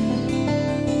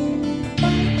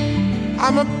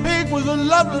 I'm a pig with a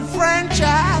lovely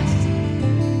franchise.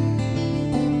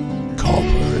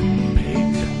 Corporate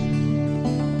pig.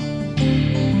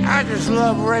 I just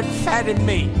love red fatty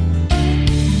meat.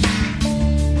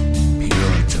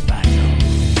 Pure tobacco.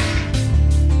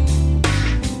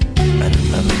 And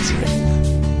another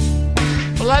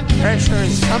drink. Blood pressure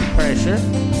is some pressure.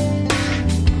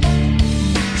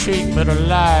 Cheap but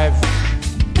alive.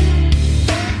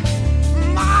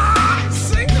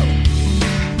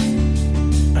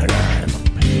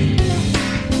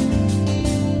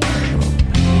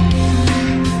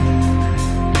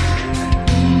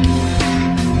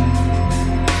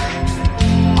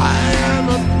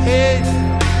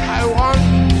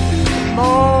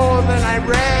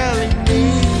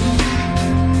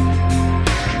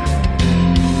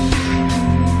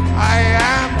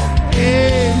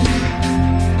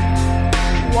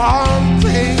 Wow.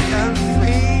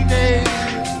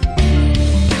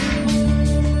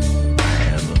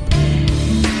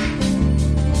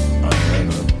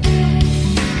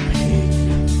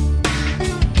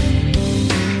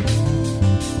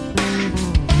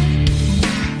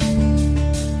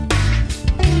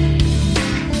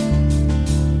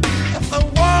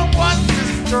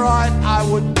 right, I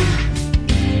would be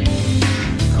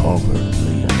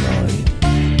corporately annoyed.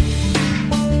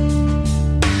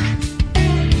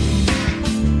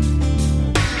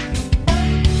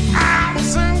 I'm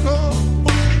single.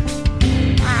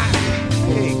 I'm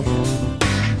big.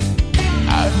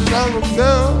 I love a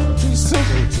girl she's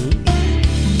simple too.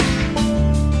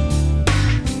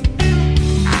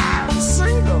 I'm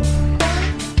single.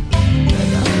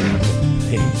 And I'm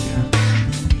big.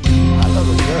 I love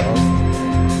a girl.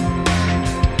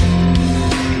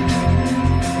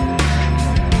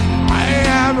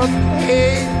 I'm a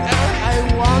pig and I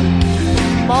want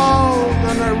more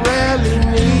than I really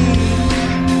need.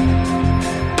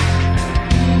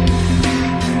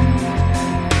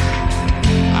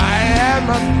 I am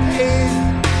a pig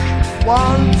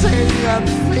wanting a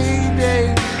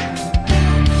feeding.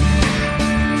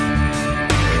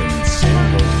 And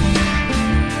single,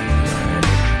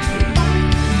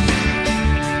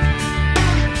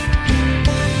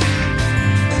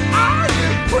 are you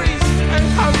priests and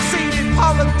conceited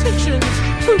politicians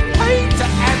who paid to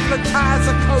advertise a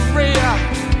career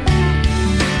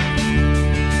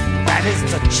that is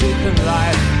the cheapened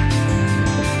life?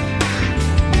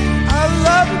 I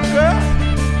love a girl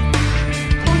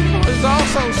who is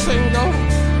also single.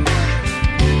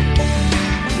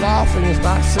 Laughing is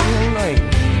my single name.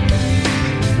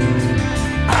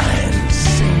 I am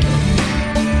single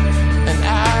and I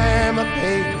am a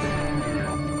pig.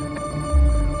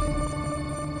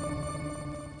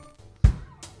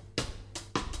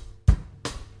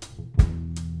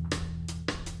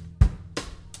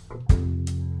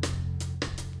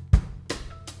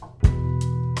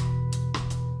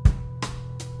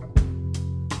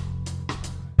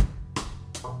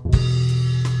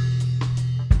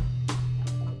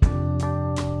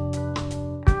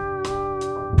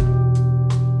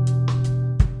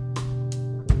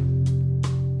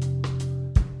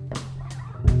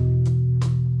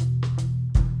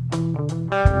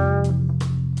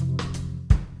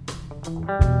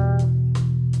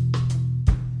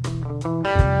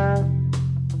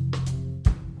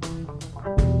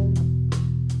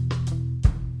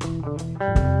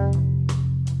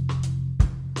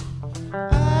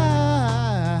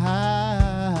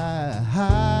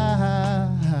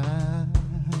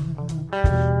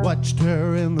 Watched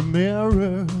her in the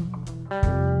mirror.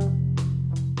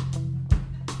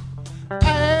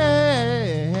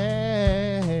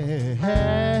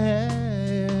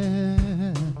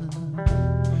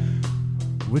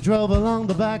 We drove along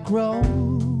the back roads.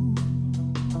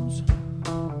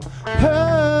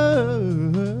 Her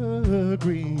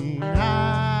green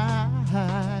eyes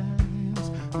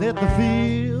lit the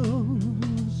fields.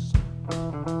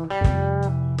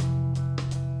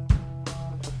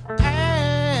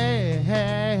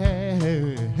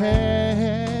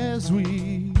 As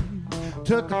we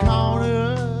took the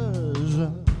corners,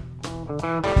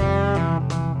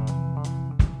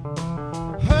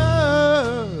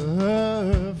 her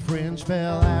fringe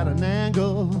fell at an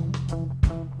angle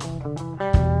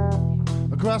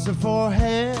across her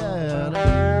forehead.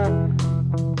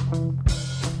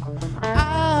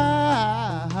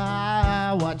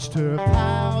 I watched her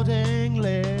pouting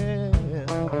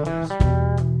lips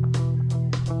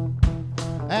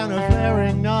and her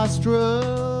flaring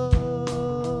nostrils.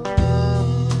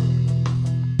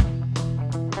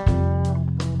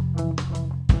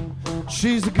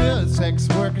 She's a good sex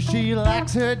worker, she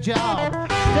likes her job.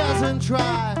 She doesn't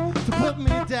try to put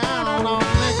me down or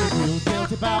make me feel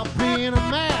guilty about being a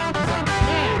man. 'Cause I'm a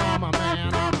man, I'm a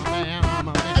man, I'm a man, I'm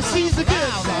a man. She's a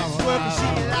good sex worker,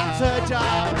 she likes her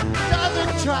job.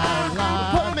 Doesn't try to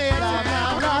put me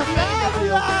down or make me feel guilty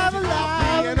about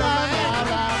being a man.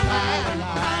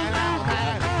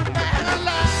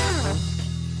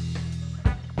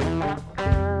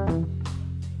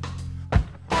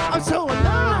 I'm so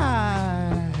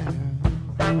alive.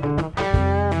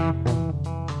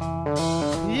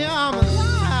 Yeah, I'm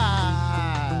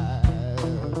alive.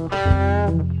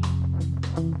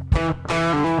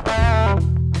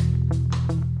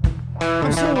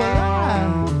 I'm so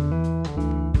alive.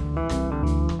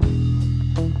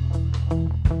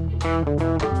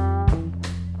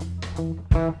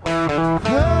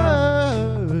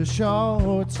 Her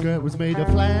short skirt was made of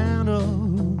flannel.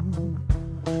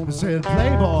 It said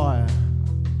Playboy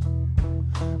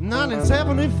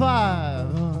 1975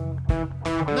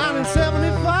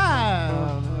 1975.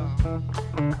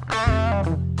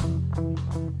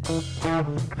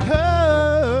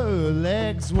 Her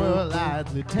legs were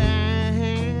lightly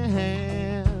tanned,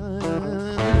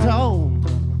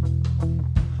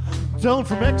 toned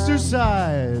from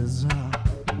exercise.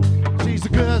 She's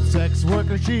She's a good sex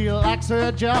worker, she likes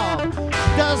her job.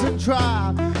 She doesn't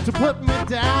try to put me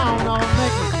down or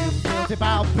make me feel guilty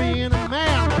about being a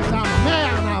man. 'Cause I'm a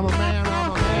man, I'm a man,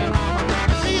 I'm a man, I'm a man.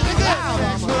 She's a good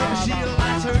sex worker, she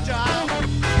likes her job.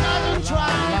 Doesn't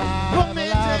try to put me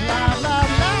down.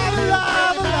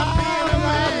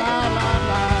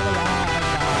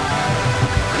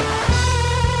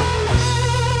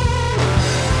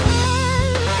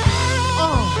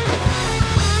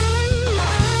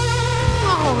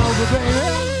 Baby.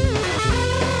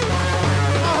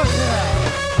 Oh, yeah.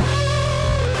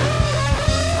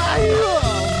 How you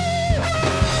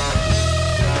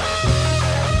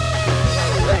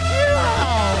Look you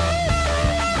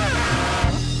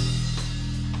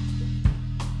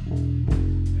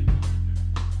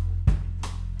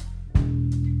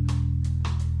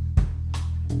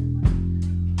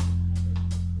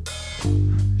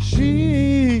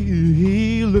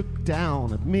She looked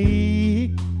down at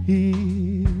me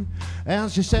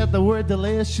and she said the word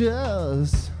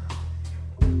delicious.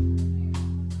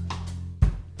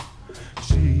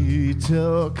 She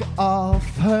took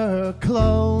off her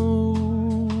clothes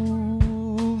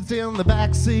in the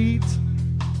back seat.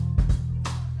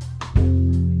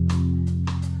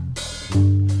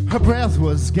 Her breath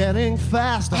was getting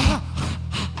faster.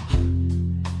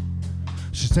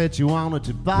 She said she wanted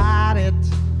to bite it.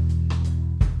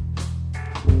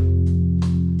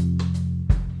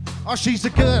 Oh, she's a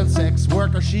good sex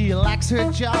worker, she likes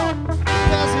her job.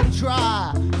 Doesn't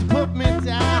try to put me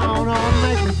down or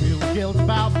make me feel guilt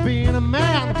about being a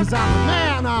man. 'Cause I'm a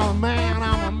man, I'm a man,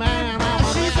 I'm a man, I'm a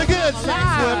man. She's a good sex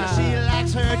worker, she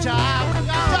likes her job.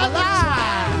 Doesn't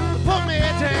try to put me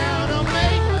down or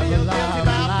make me feel guilty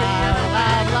about being a man.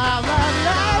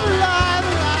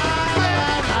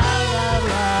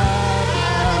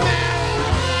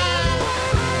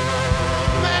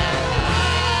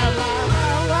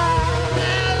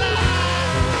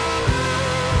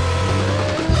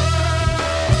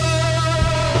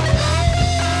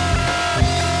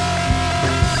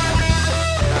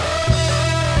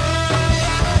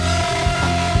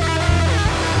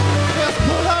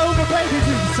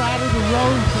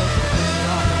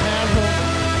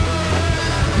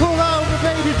 Pull over,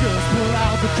 baby, just pull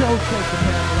out the joke, take the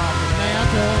panel off the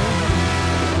mantle.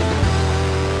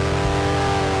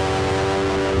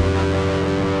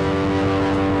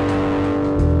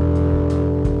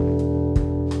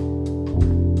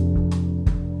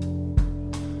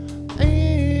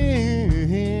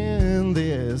 In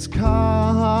this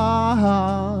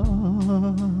car,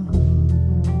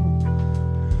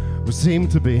 we seem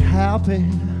to be happy.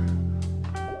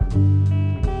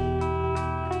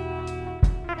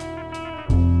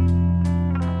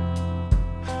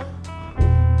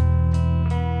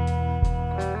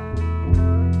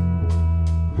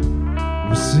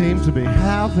 Seem to be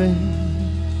happy.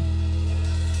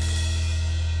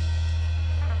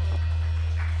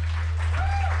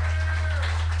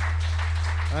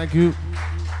 Thank you.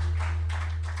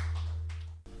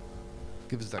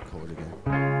 Give us that chord again.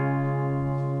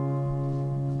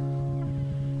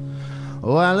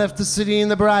 Oh, I left the city in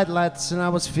the bright lights and I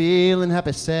was feeling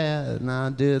happy, sad, and I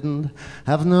didn't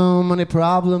have no money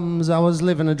problems. I was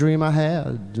living a dream I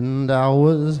had, and I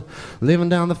was living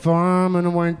down the farm and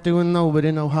I weren't doing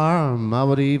nobody no harm. I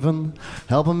would even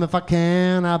help them if I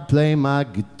can. I'd play my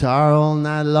guitar all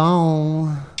night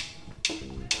long.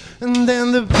 And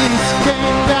then the police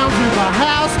came down to my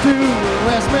house to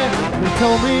arrest me. They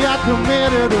told me I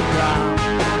committed a crime.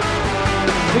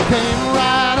 They came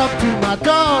right up to my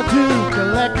door to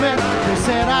collect me. They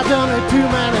said I'd done it too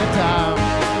many times.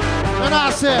 And I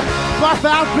said, barf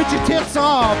out, put your tits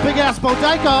off, big ass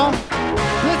bodega.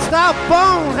 Let's stop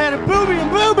bone, had a booby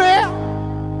and booby.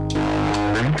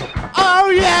 Oh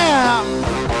yeah.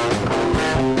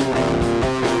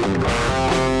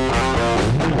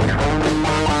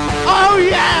 Oh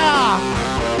yeah.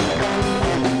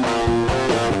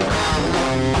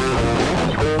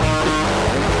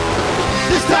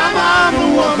 This time I'm the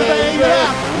one, baby.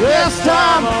 This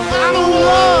time I'm the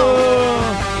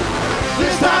one.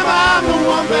 This time I'm the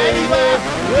one, baby.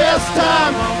 This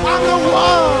time I'm the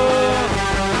one.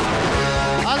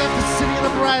 I left the city in the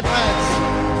bright lights.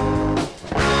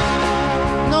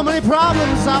 No money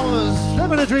problems. I was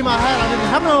living a dream I had. I didn't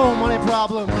have no money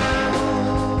problem.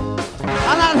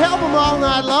 And I'd help them all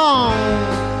night long.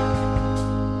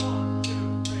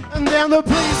 And then the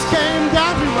police came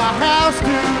down to my house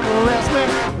to arrest me.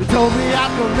 They told me I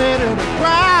committed a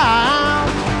crime.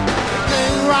 They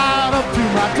came right up to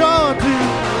my door to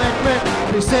collect me.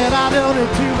 They said I'd done it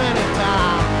too many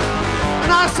times.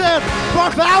 And I said,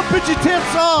 barf out, put your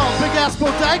tits off, big ass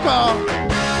bodega.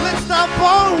 Let's stop my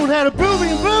bone had a booby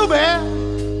and booby.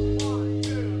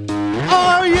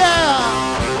 Oh yeah.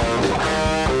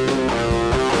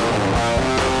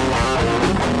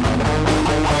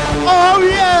 Oh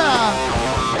yeah.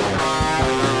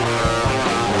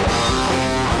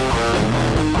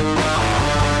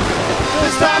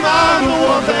 This time I'm the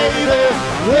one, baby.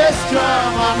 This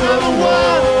time I'm the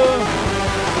one.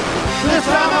 This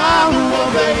time I'm the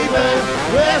one, baby.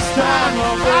 This time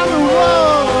I'm the one.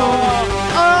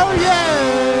 Oh yeah.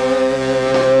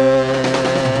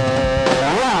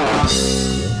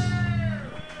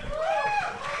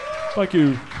 Thank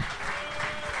you.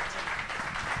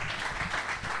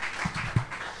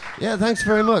 Yeah, thanks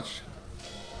very much.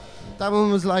 That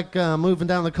one was like moving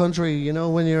down the country, you know,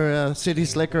 when you're a city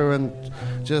slicker and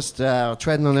just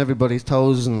treading on everybody's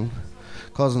toes and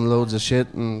causing loads of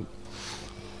shit and,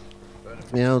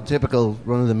 you know, typical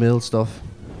run-of-the-mill stuff.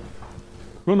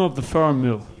 Run of the farm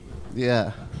mill.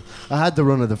 Yeah. I had the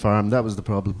run of the farm, that was the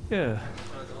problem. Yeah.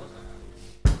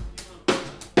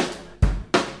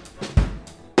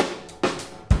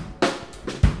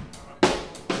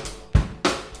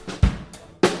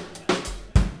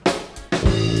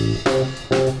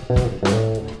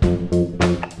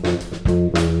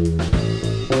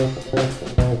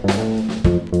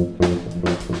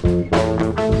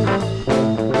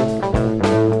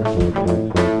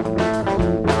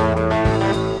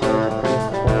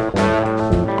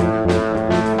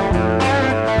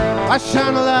 I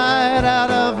shine a light out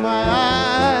of my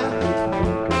eye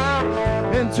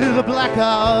into the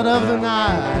blackout of the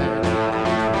night.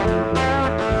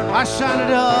 I shine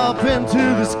it up into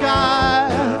the sky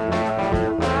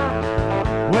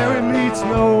where it meets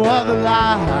no other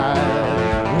light.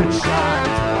 It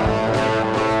shines,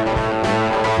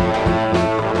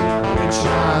 it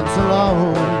shines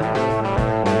alone.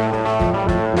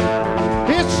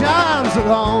 It shines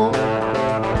alone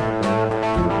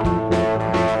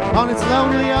on its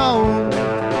lonely own.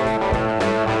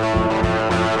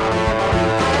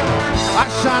 I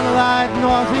shine a light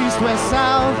north, east, west,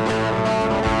 south.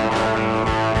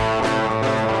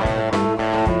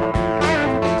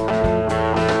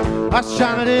 I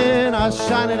shine it in, I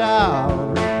shine it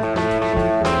out.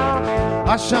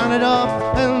 I shine it up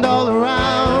and all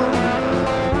around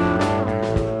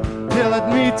till it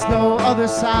meets no other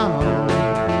sound.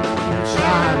 It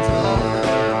shines alone.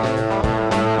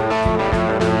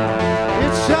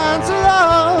 Shines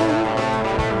alone.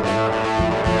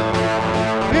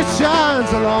 It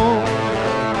shines alone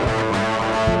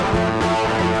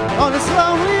on its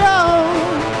lonely own.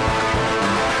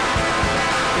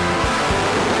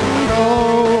 And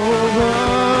all the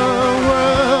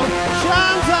world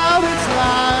shines out its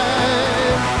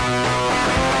light.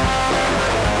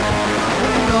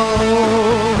 And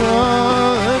all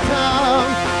the town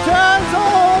turns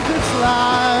off its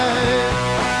light.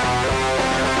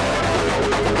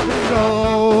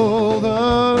 All the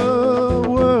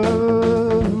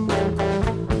world.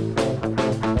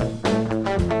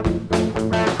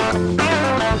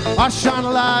 I shine a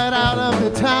light out of the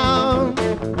town.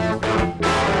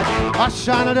 I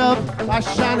shine it up, I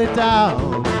shine it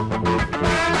down.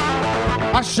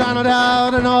 I shine it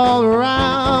out and all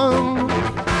around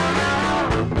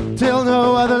till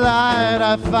no other light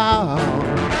I found.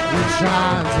 It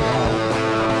shines alone.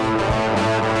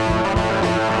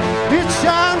 It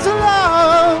shines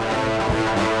alone.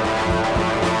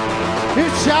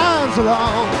 It shines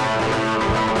alone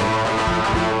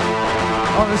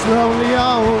on its lonely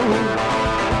own.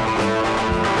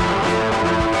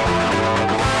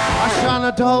 I shine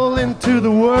a dole into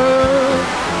the world.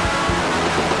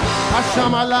 I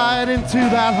shine my light into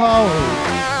that hole.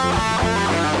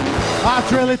 I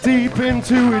drill it deep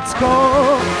into its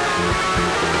core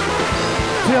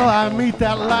till I meet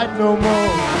that light no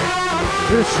more.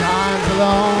 It shines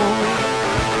alone.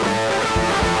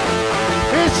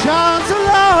 It shines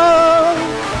alone.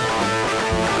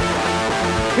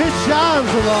 It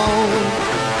shines alone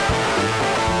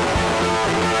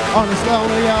on its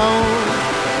lonely own.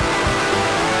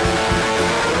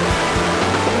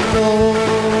 And all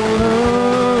the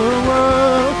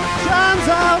world shines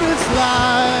out its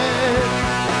light.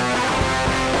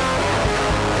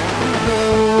 And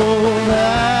all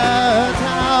that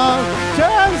town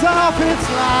turns off its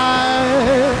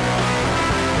light.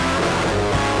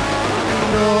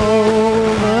 And all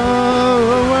the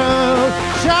world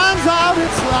shines out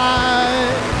its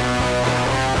light.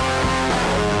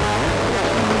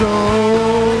 And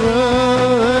all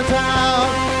the town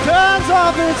turns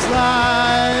off its light.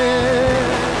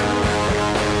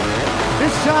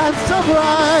 It shines so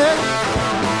bright,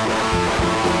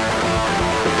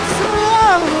 so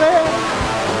lovely,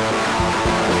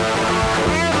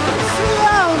 so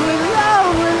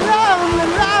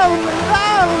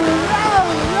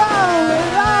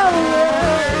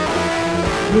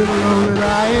little lonely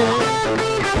light.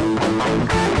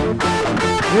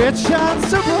 It shines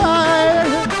so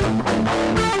bright.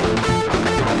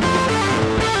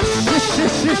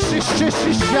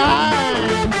 Shine. Shine.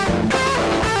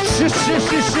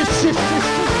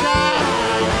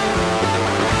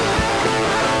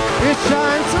 It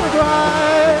shines so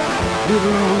bright.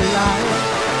 Little lonely light.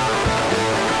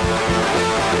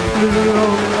 Little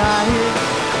lonely light.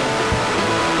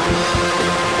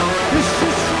 It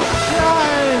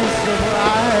shines so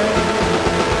bright.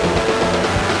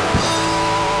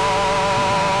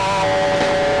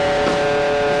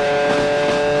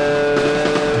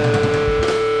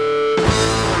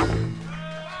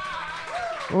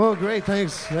 Oh, great,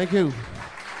 thanks. Thank you.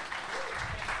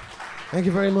 Thank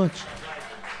you very much.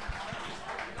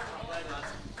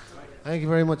 Thank you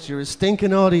very much. You're a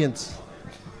stinking audience.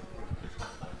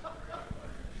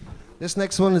 This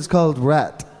next one is called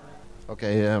Rat.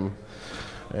 Okay,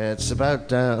 it's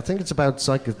about, I think it's about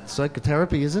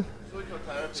psychotherapy, is it?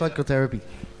 Psychotherapy.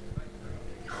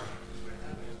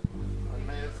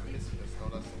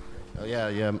 Oh,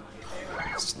 yeah.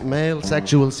 Male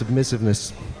sexual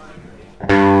submissiveness.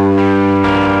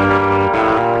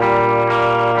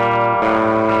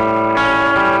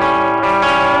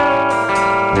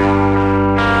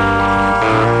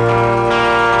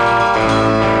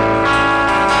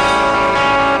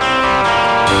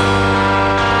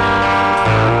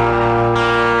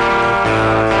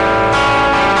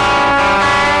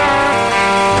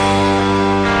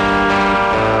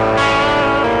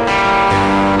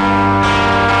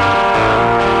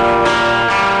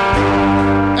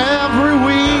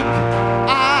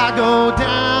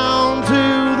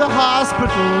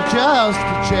 Just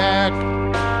to check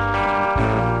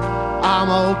I'm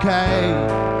okay.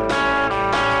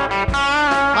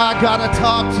 I gotta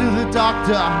talk to the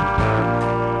doctor.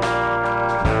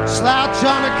 Slouch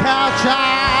on the couch,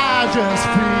 I just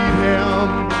feed him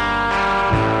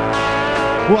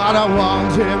what I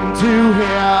want him to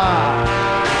hear.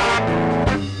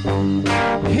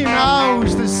 He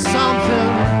knows there's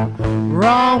something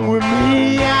wrong with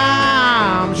me,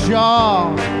 I'm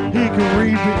sure. He can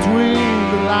read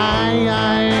between the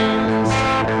lines.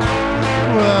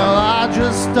 Well, I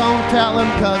just don't tell him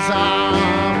 'cause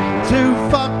I'm too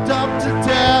fucked up to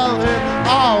tell him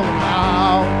all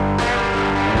about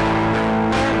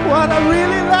what I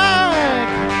really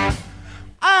like.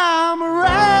 I'm a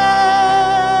rat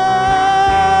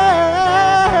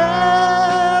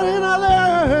and I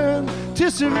learn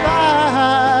to survive.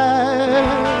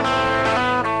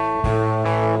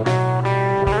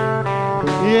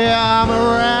 Yeah, I'm a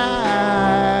rat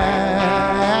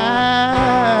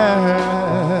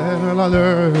and I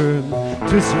learn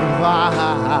to survive.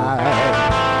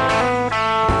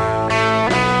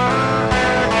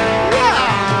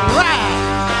 Yeah, rat.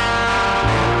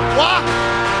 What?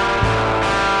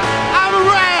 I'm a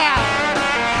rat.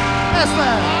 That's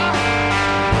that.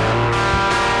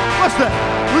 What's that?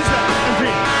 Who's that?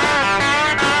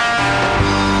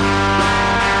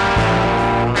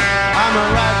 I'm a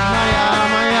rat.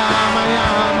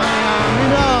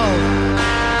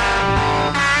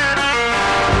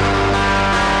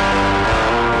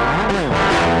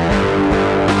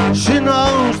 She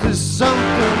knows there's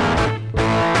something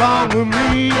wrong with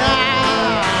me,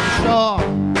 I'm sure.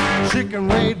 She can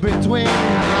read between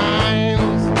the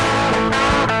lines.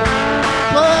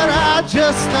 But I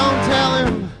just don't tell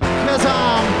him 'cause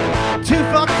I'm too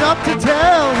fucked up to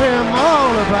tell him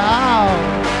all about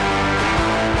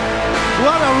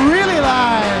what I really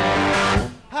like.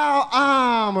 How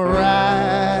I'm a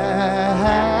rat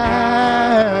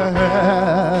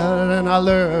and I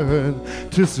learn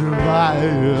to survive.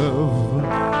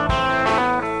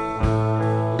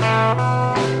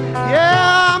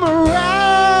 Yeah, I'm a rat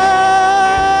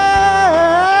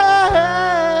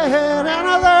and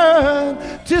I learn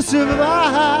to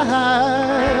survive.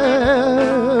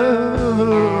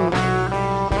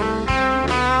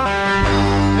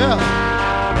 Yeah.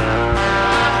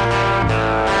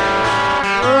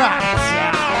 Right.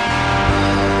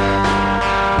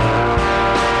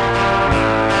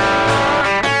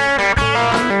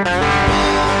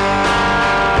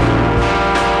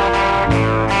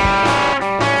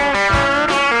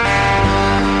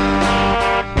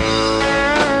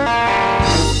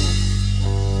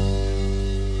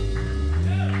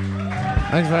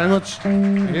 Thanks very much.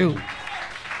 Thank you.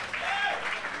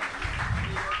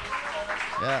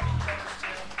 Yeah.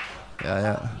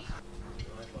 Yeah.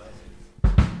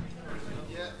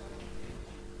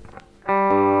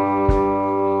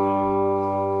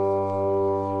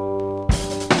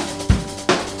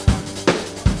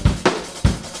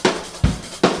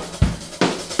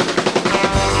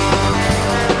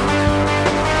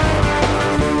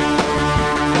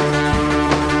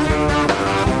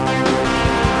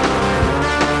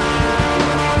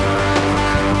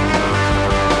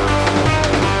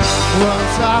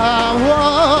 Once I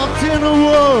walked in a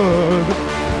wood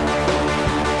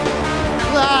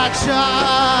like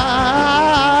shining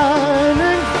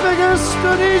figures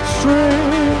stood each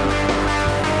tree.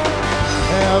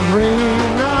 Every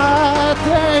night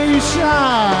they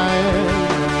shine,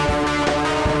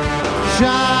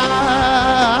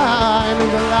 shine in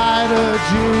the light of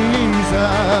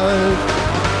Jesus.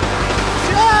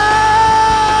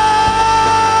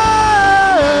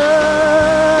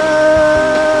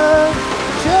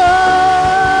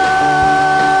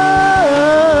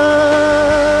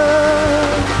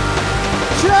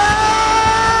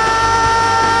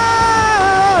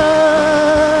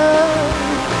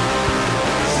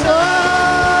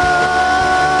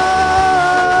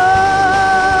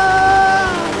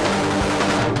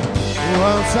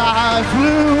 I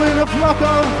flew in a flock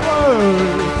of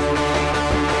birds.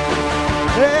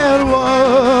 It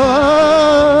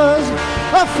was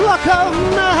a flock of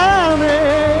men.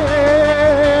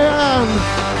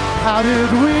 How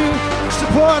did we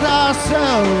support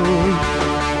ourselves?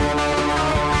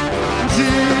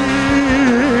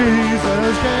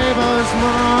 Jesus gave us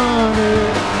money.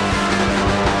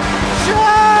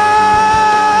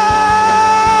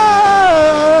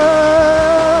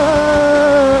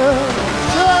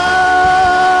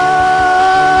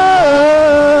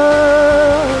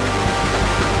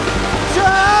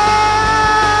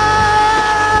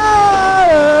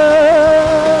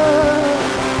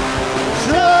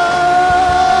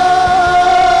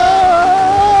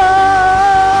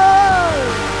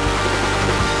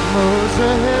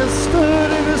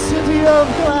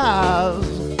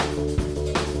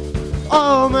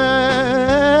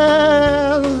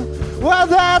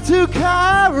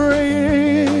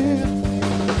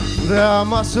 Their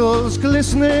muscles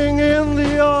glistening in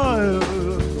the oil.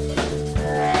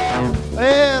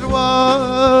 It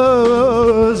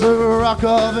was a rock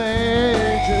of ages.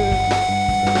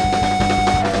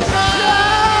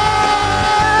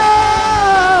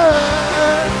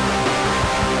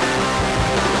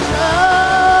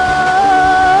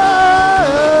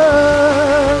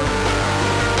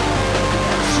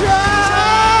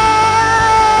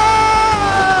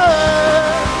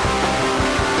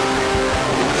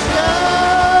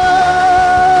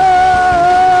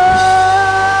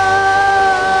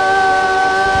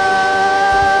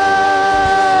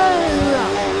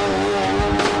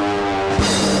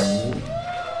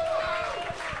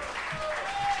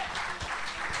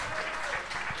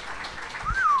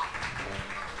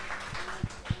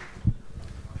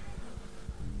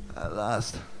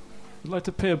 I'd like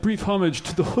to pay a brief homage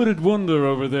to the hooded wonder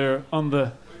over there on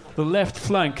the left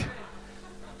flank.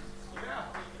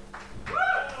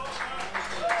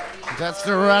 That's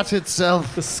the rat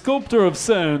itself. The sculptor of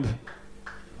sound.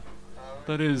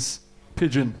 That is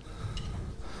Pigeon.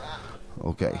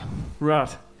 Okay.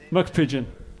 Rat. Max Pigeon.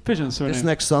 Pigeon's surname. This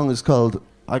next song is called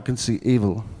I Can See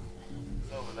Evil.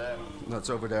 It's over there. That's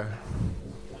over there.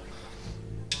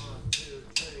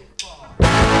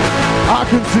 I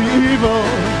can see evil.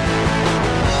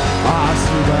 I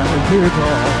see bad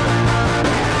people.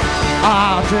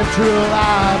 I drift through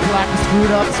life like a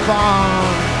screwed up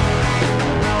spawn.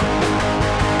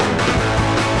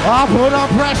 I put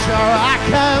on pressure. I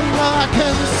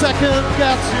can second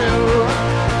guess you.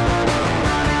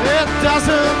 It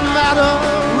doesn't matter,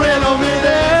 riddle me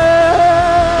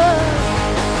there.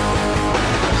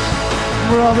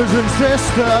 Brothers and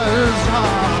sisters,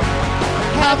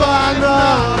 have I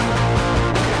known?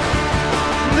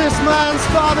 This man's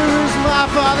father is my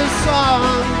father's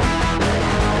son.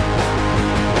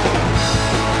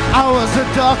 I was a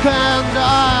duck and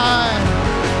I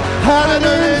had an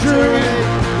injury,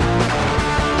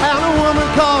 and a woman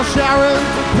called Sharon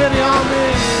took pity on me.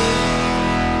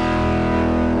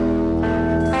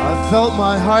 I felt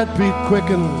my heartbeat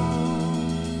quicken.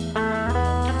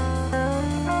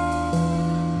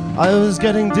 I was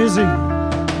getting dizzy,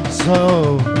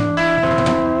 so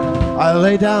I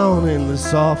lay down in the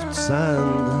soft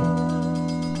sand,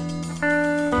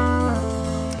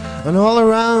 and all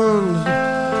around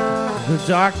the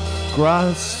dark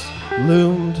grass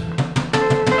loomed.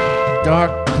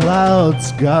 Dark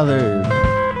clouds gathered,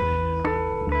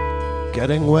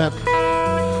 getting wet.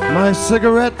 My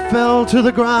cigarette fell to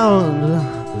the ground.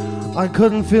 I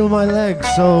couldn't feel my legs,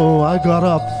 so I got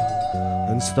up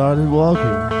and started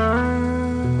walking.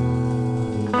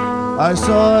 I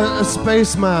saw a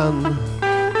spaceman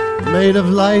made of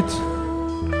light.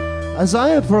 As I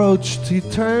approached, he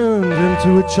turned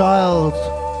into a child,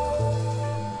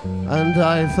 and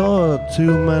I thought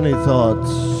too many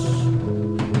thoughts,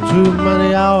 too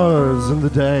many hours in the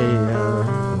day.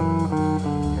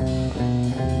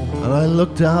 And I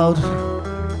looked out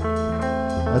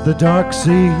at the dark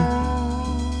sea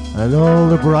and all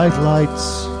the bright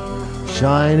lights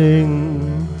shining.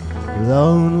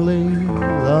 Lonely,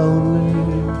 lonely,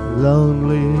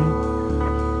 lonely,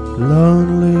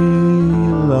 lonely,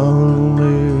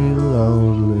 lonely,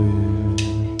 lonely.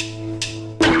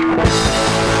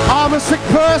 I'm a sick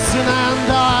person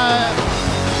and I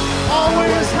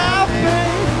always have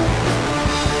been.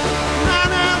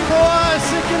 Man and boy,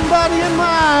 sick in body and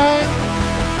mind.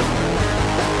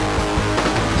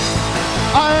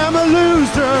 I am a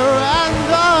loser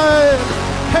and I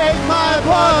hate my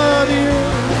body.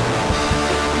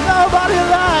 Nobody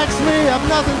likes me, I've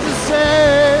nothing to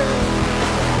say.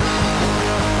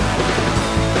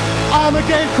 I'm a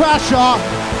gate crasher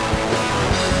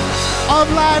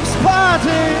of life's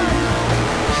party,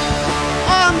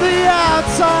 on the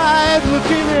outside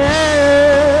looking in.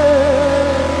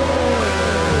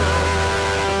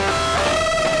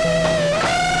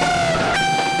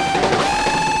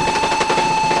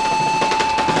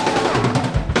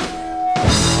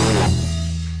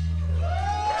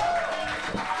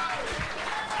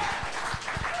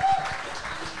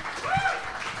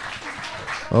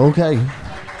 Okay.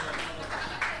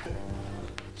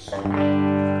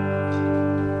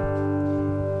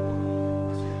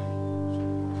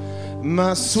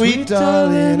 My sweet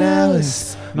darling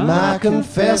Alice, my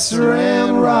confessor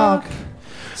and rock,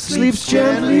 sleeps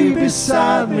gently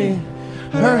beside me,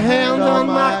 her hand on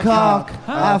my cock.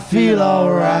 I feel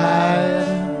alright.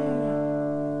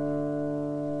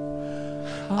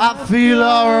 I feel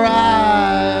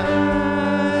alright.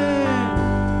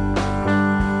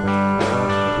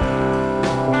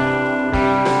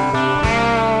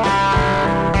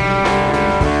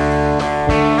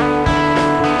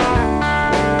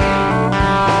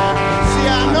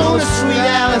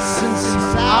 Since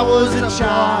I was a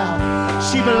child,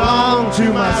 she belonged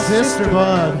to my sister,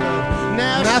 but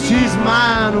now she's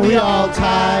mine. We all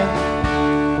tied.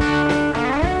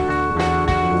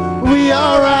 We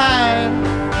alright.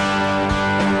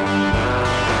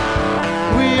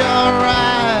 We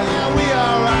alright. Yeah, we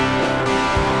alright.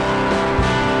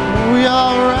 We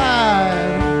alright.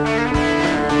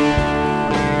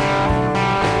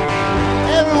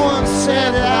 Everyone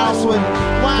said that I would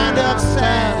wind up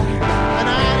sad,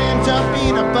 up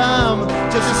being a bum,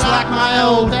 just like my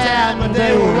old dad, but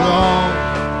they were wrong.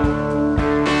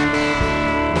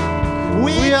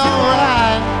 We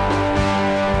alright.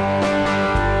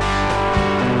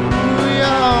 We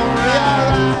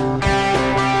alright.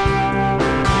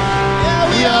 Yeah,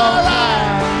 we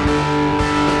alright.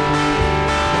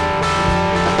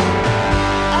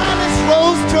 Alice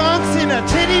rolls drunks in a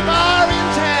titty bar in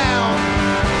town.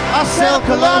 I sell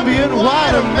Colombian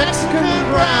white or Mexican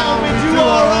brown. We do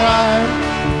alright.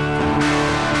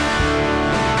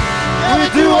 Yeah, we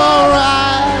do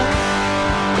alright.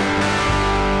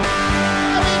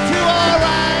 Yeah, we do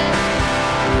alright.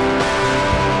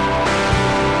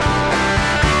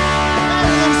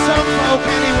 Better than some folk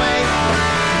anyway.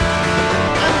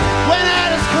 And when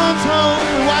Alice comes home,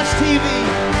 we watch TV.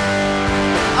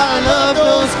 I love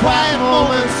those quiet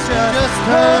moments, just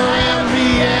her and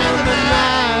me and the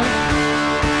night.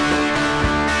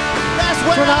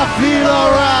 When I feel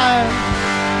alright,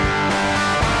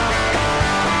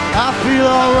 I feel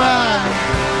alright,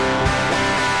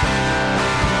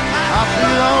 I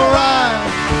feel alright.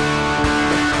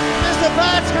 Mr.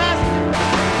 Podcast.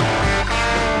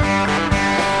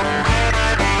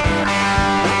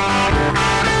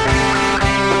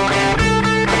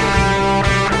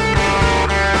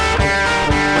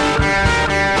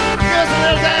 Just a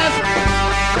little dance.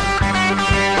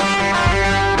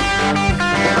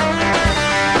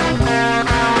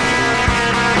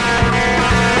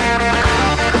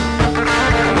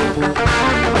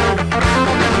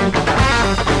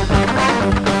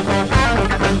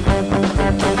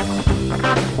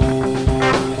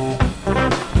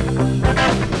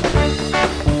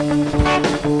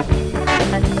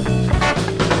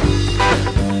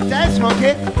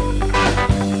 Monkey.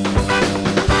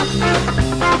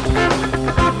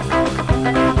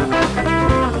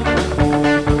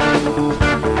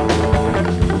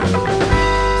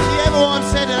 See, everyone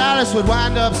said that Alice would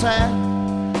wind up sad,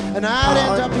 and I'd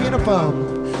end up being a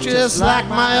bum, just like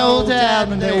my old dad,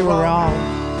 and they were wrong.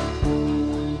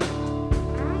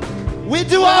 We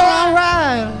do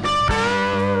alright.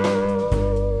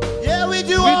 Yeah, we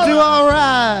do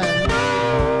alright.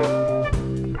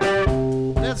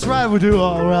 That's right, we do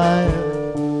alright.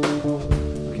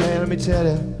 Okay, let me tell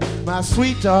you, my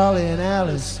sweet darling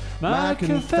Alice, my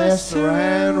confessor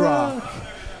and rock,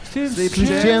 sleeps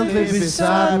gently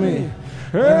beside me,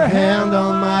 her hand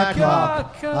on my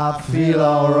cock. I feel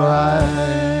alright.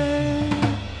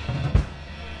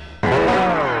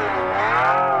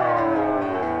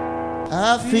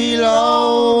 I feel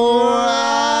alright.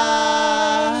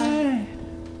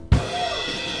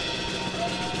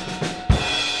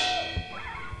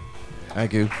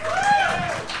 Thank you.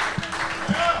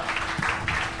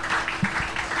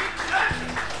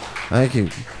 Thank you.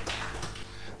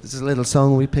 This is a little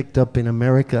song we picked up in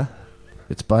America.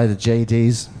 It's by the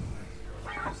JDs.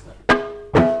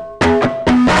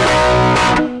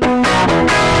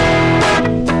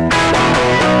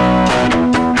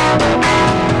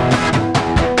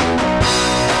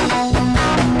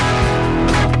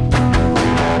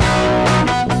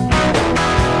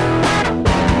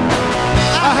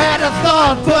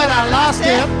 But I lost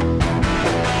it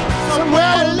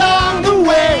somewhere along the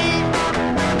way.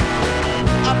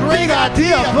 A great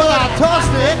idea, but I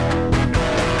tossed it.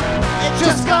 It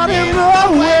just got in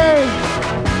the way.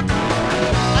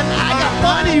 And I got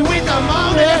money with the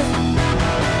money,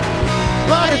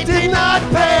 but it did not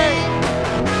pay.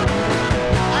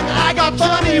 And I got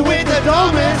money with the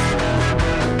dummies.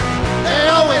 They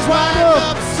always wind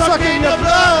up sucking your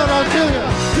blood until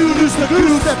you lose the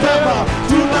goose, the pepper,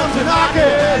 too numb to knock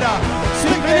it.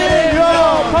 Stick it in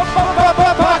your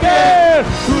pocket.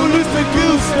 To lose the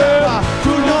goose,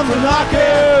 too numb to knock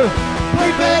it.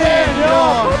 Keep it in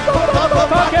your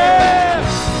pocket.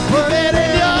 Put it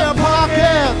in your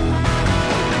pocket.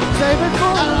 Save it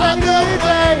for a rainy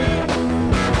day.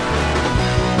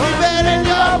 Keep it in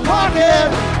your pocket.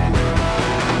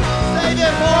 Save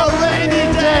it for a rainy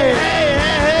day. Hey,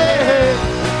 hey, hey, hey.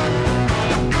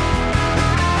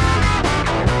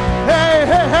 Hey,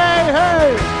 hey, hey, hey.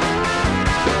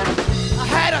 I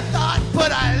had a thought,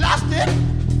 but I lost it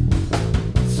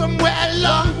somewhere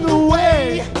along the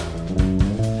way.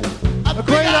 A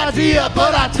great idea,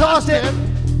 but I tossed it.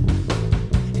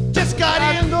 It just got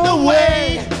in the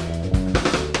way.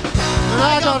 And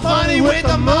I got funny with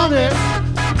the money,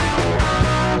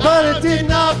 but it did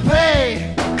not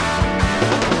pay.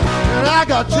 And I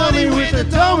got Johnny with the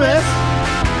dummies.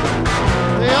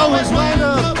 They always wind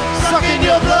up sucking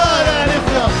your blood, and if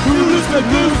you lose the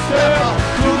goose,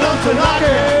 too numb to knock it.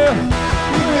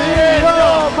 Keep it in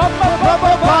your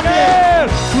pocket.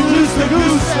 You lose the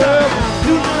goose,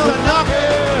 too numb to knock it.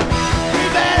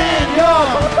 Keep it in your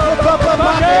pocket.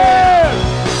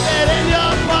 Keep it in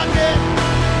your pocket.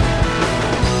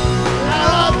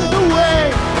 Out of the way.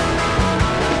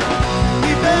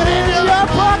 Keep it in your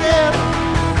pocket.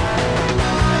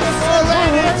 It's a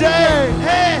rainy day.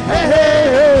 Hey, hey, hey,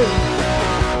 hey.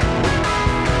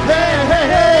 Hey, hey,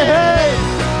 hey, hey.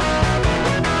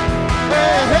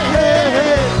 Hey, hey, hey,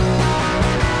 hey.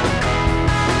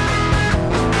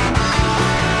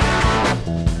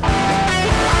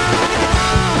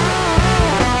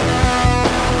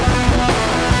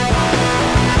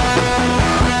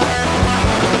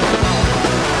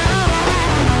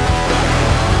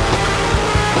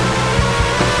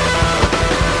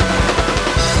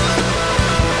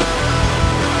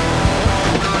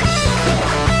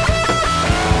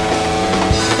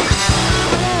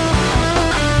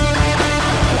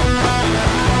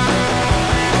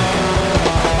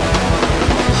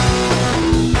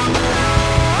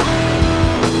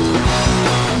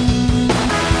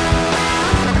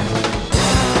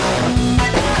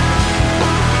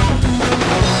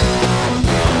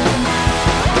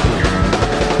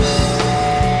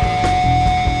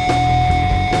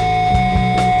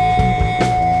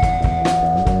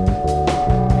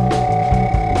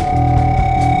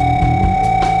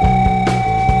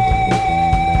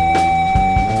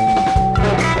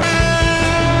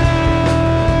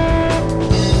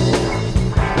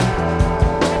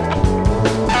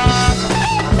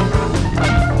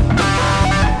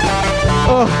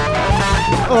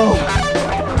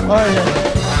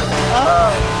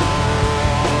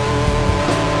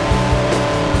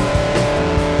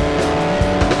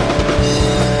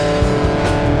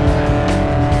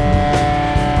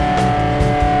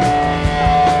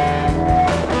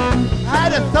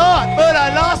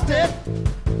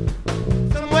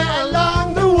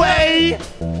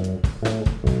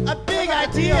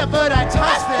 But I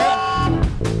tossed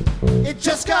it. It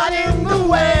just got in the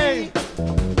way.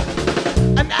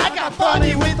 And I got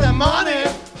funny with the money,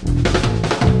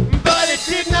 but it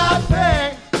did not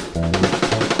pay.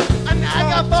 And I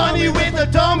got funny with the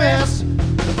dummies.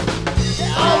 They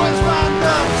always wind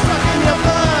up sucking your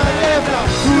blood. If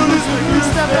you lose the goose,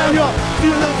 step in your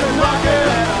feelings and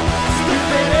rocket. Stick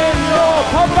it in your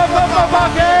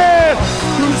pocket.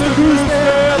 Lose the goose,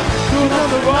 step to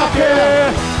another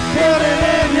rocket. Put it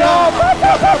in your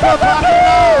pocket.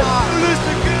 Lose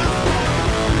the goose.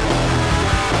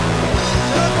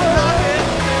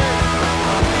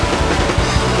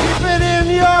 Keep it in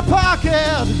your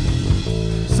pocket.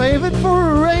 Save it for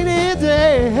a rainy day.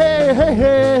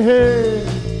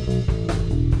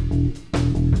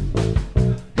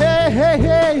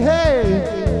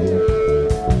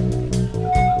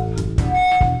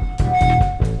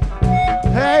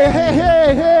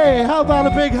 Hey, how about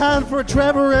a big hand for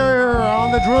Trevor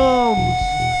on the drums?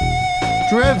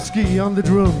 Trevsky on the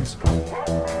drums.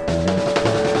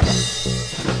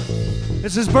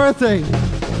 It's his birthday.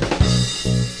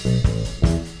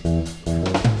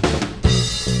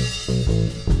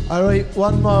 All right,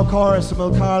 one more chorus and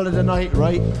we'll call it a night,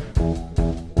 right?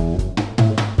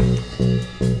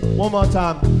 One more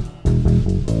time.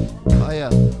 Oh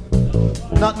yeah.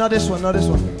 Not this one, not this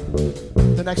one.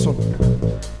 The next one.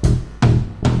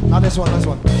 Not this one, this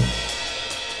one.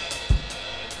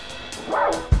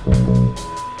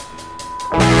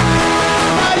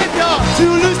 How you doing?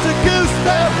 Too loose to goose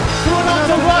step. Too not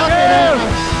to rock it.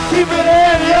 Keep it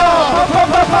in your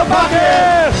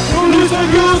pocket. Too loose to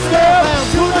goose step.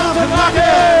 Too not to rock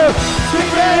it.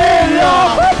 Keep it in your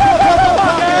pocket.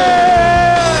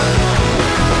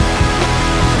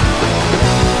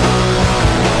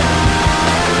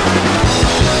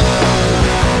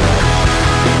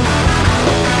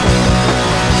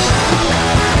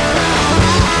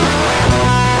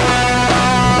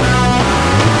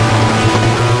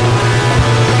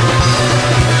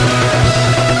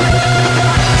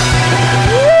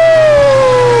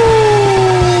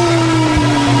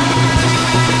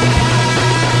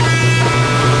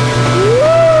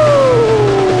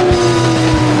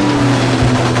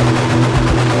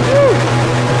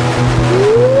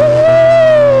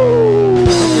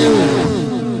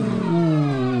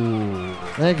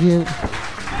 Thank you.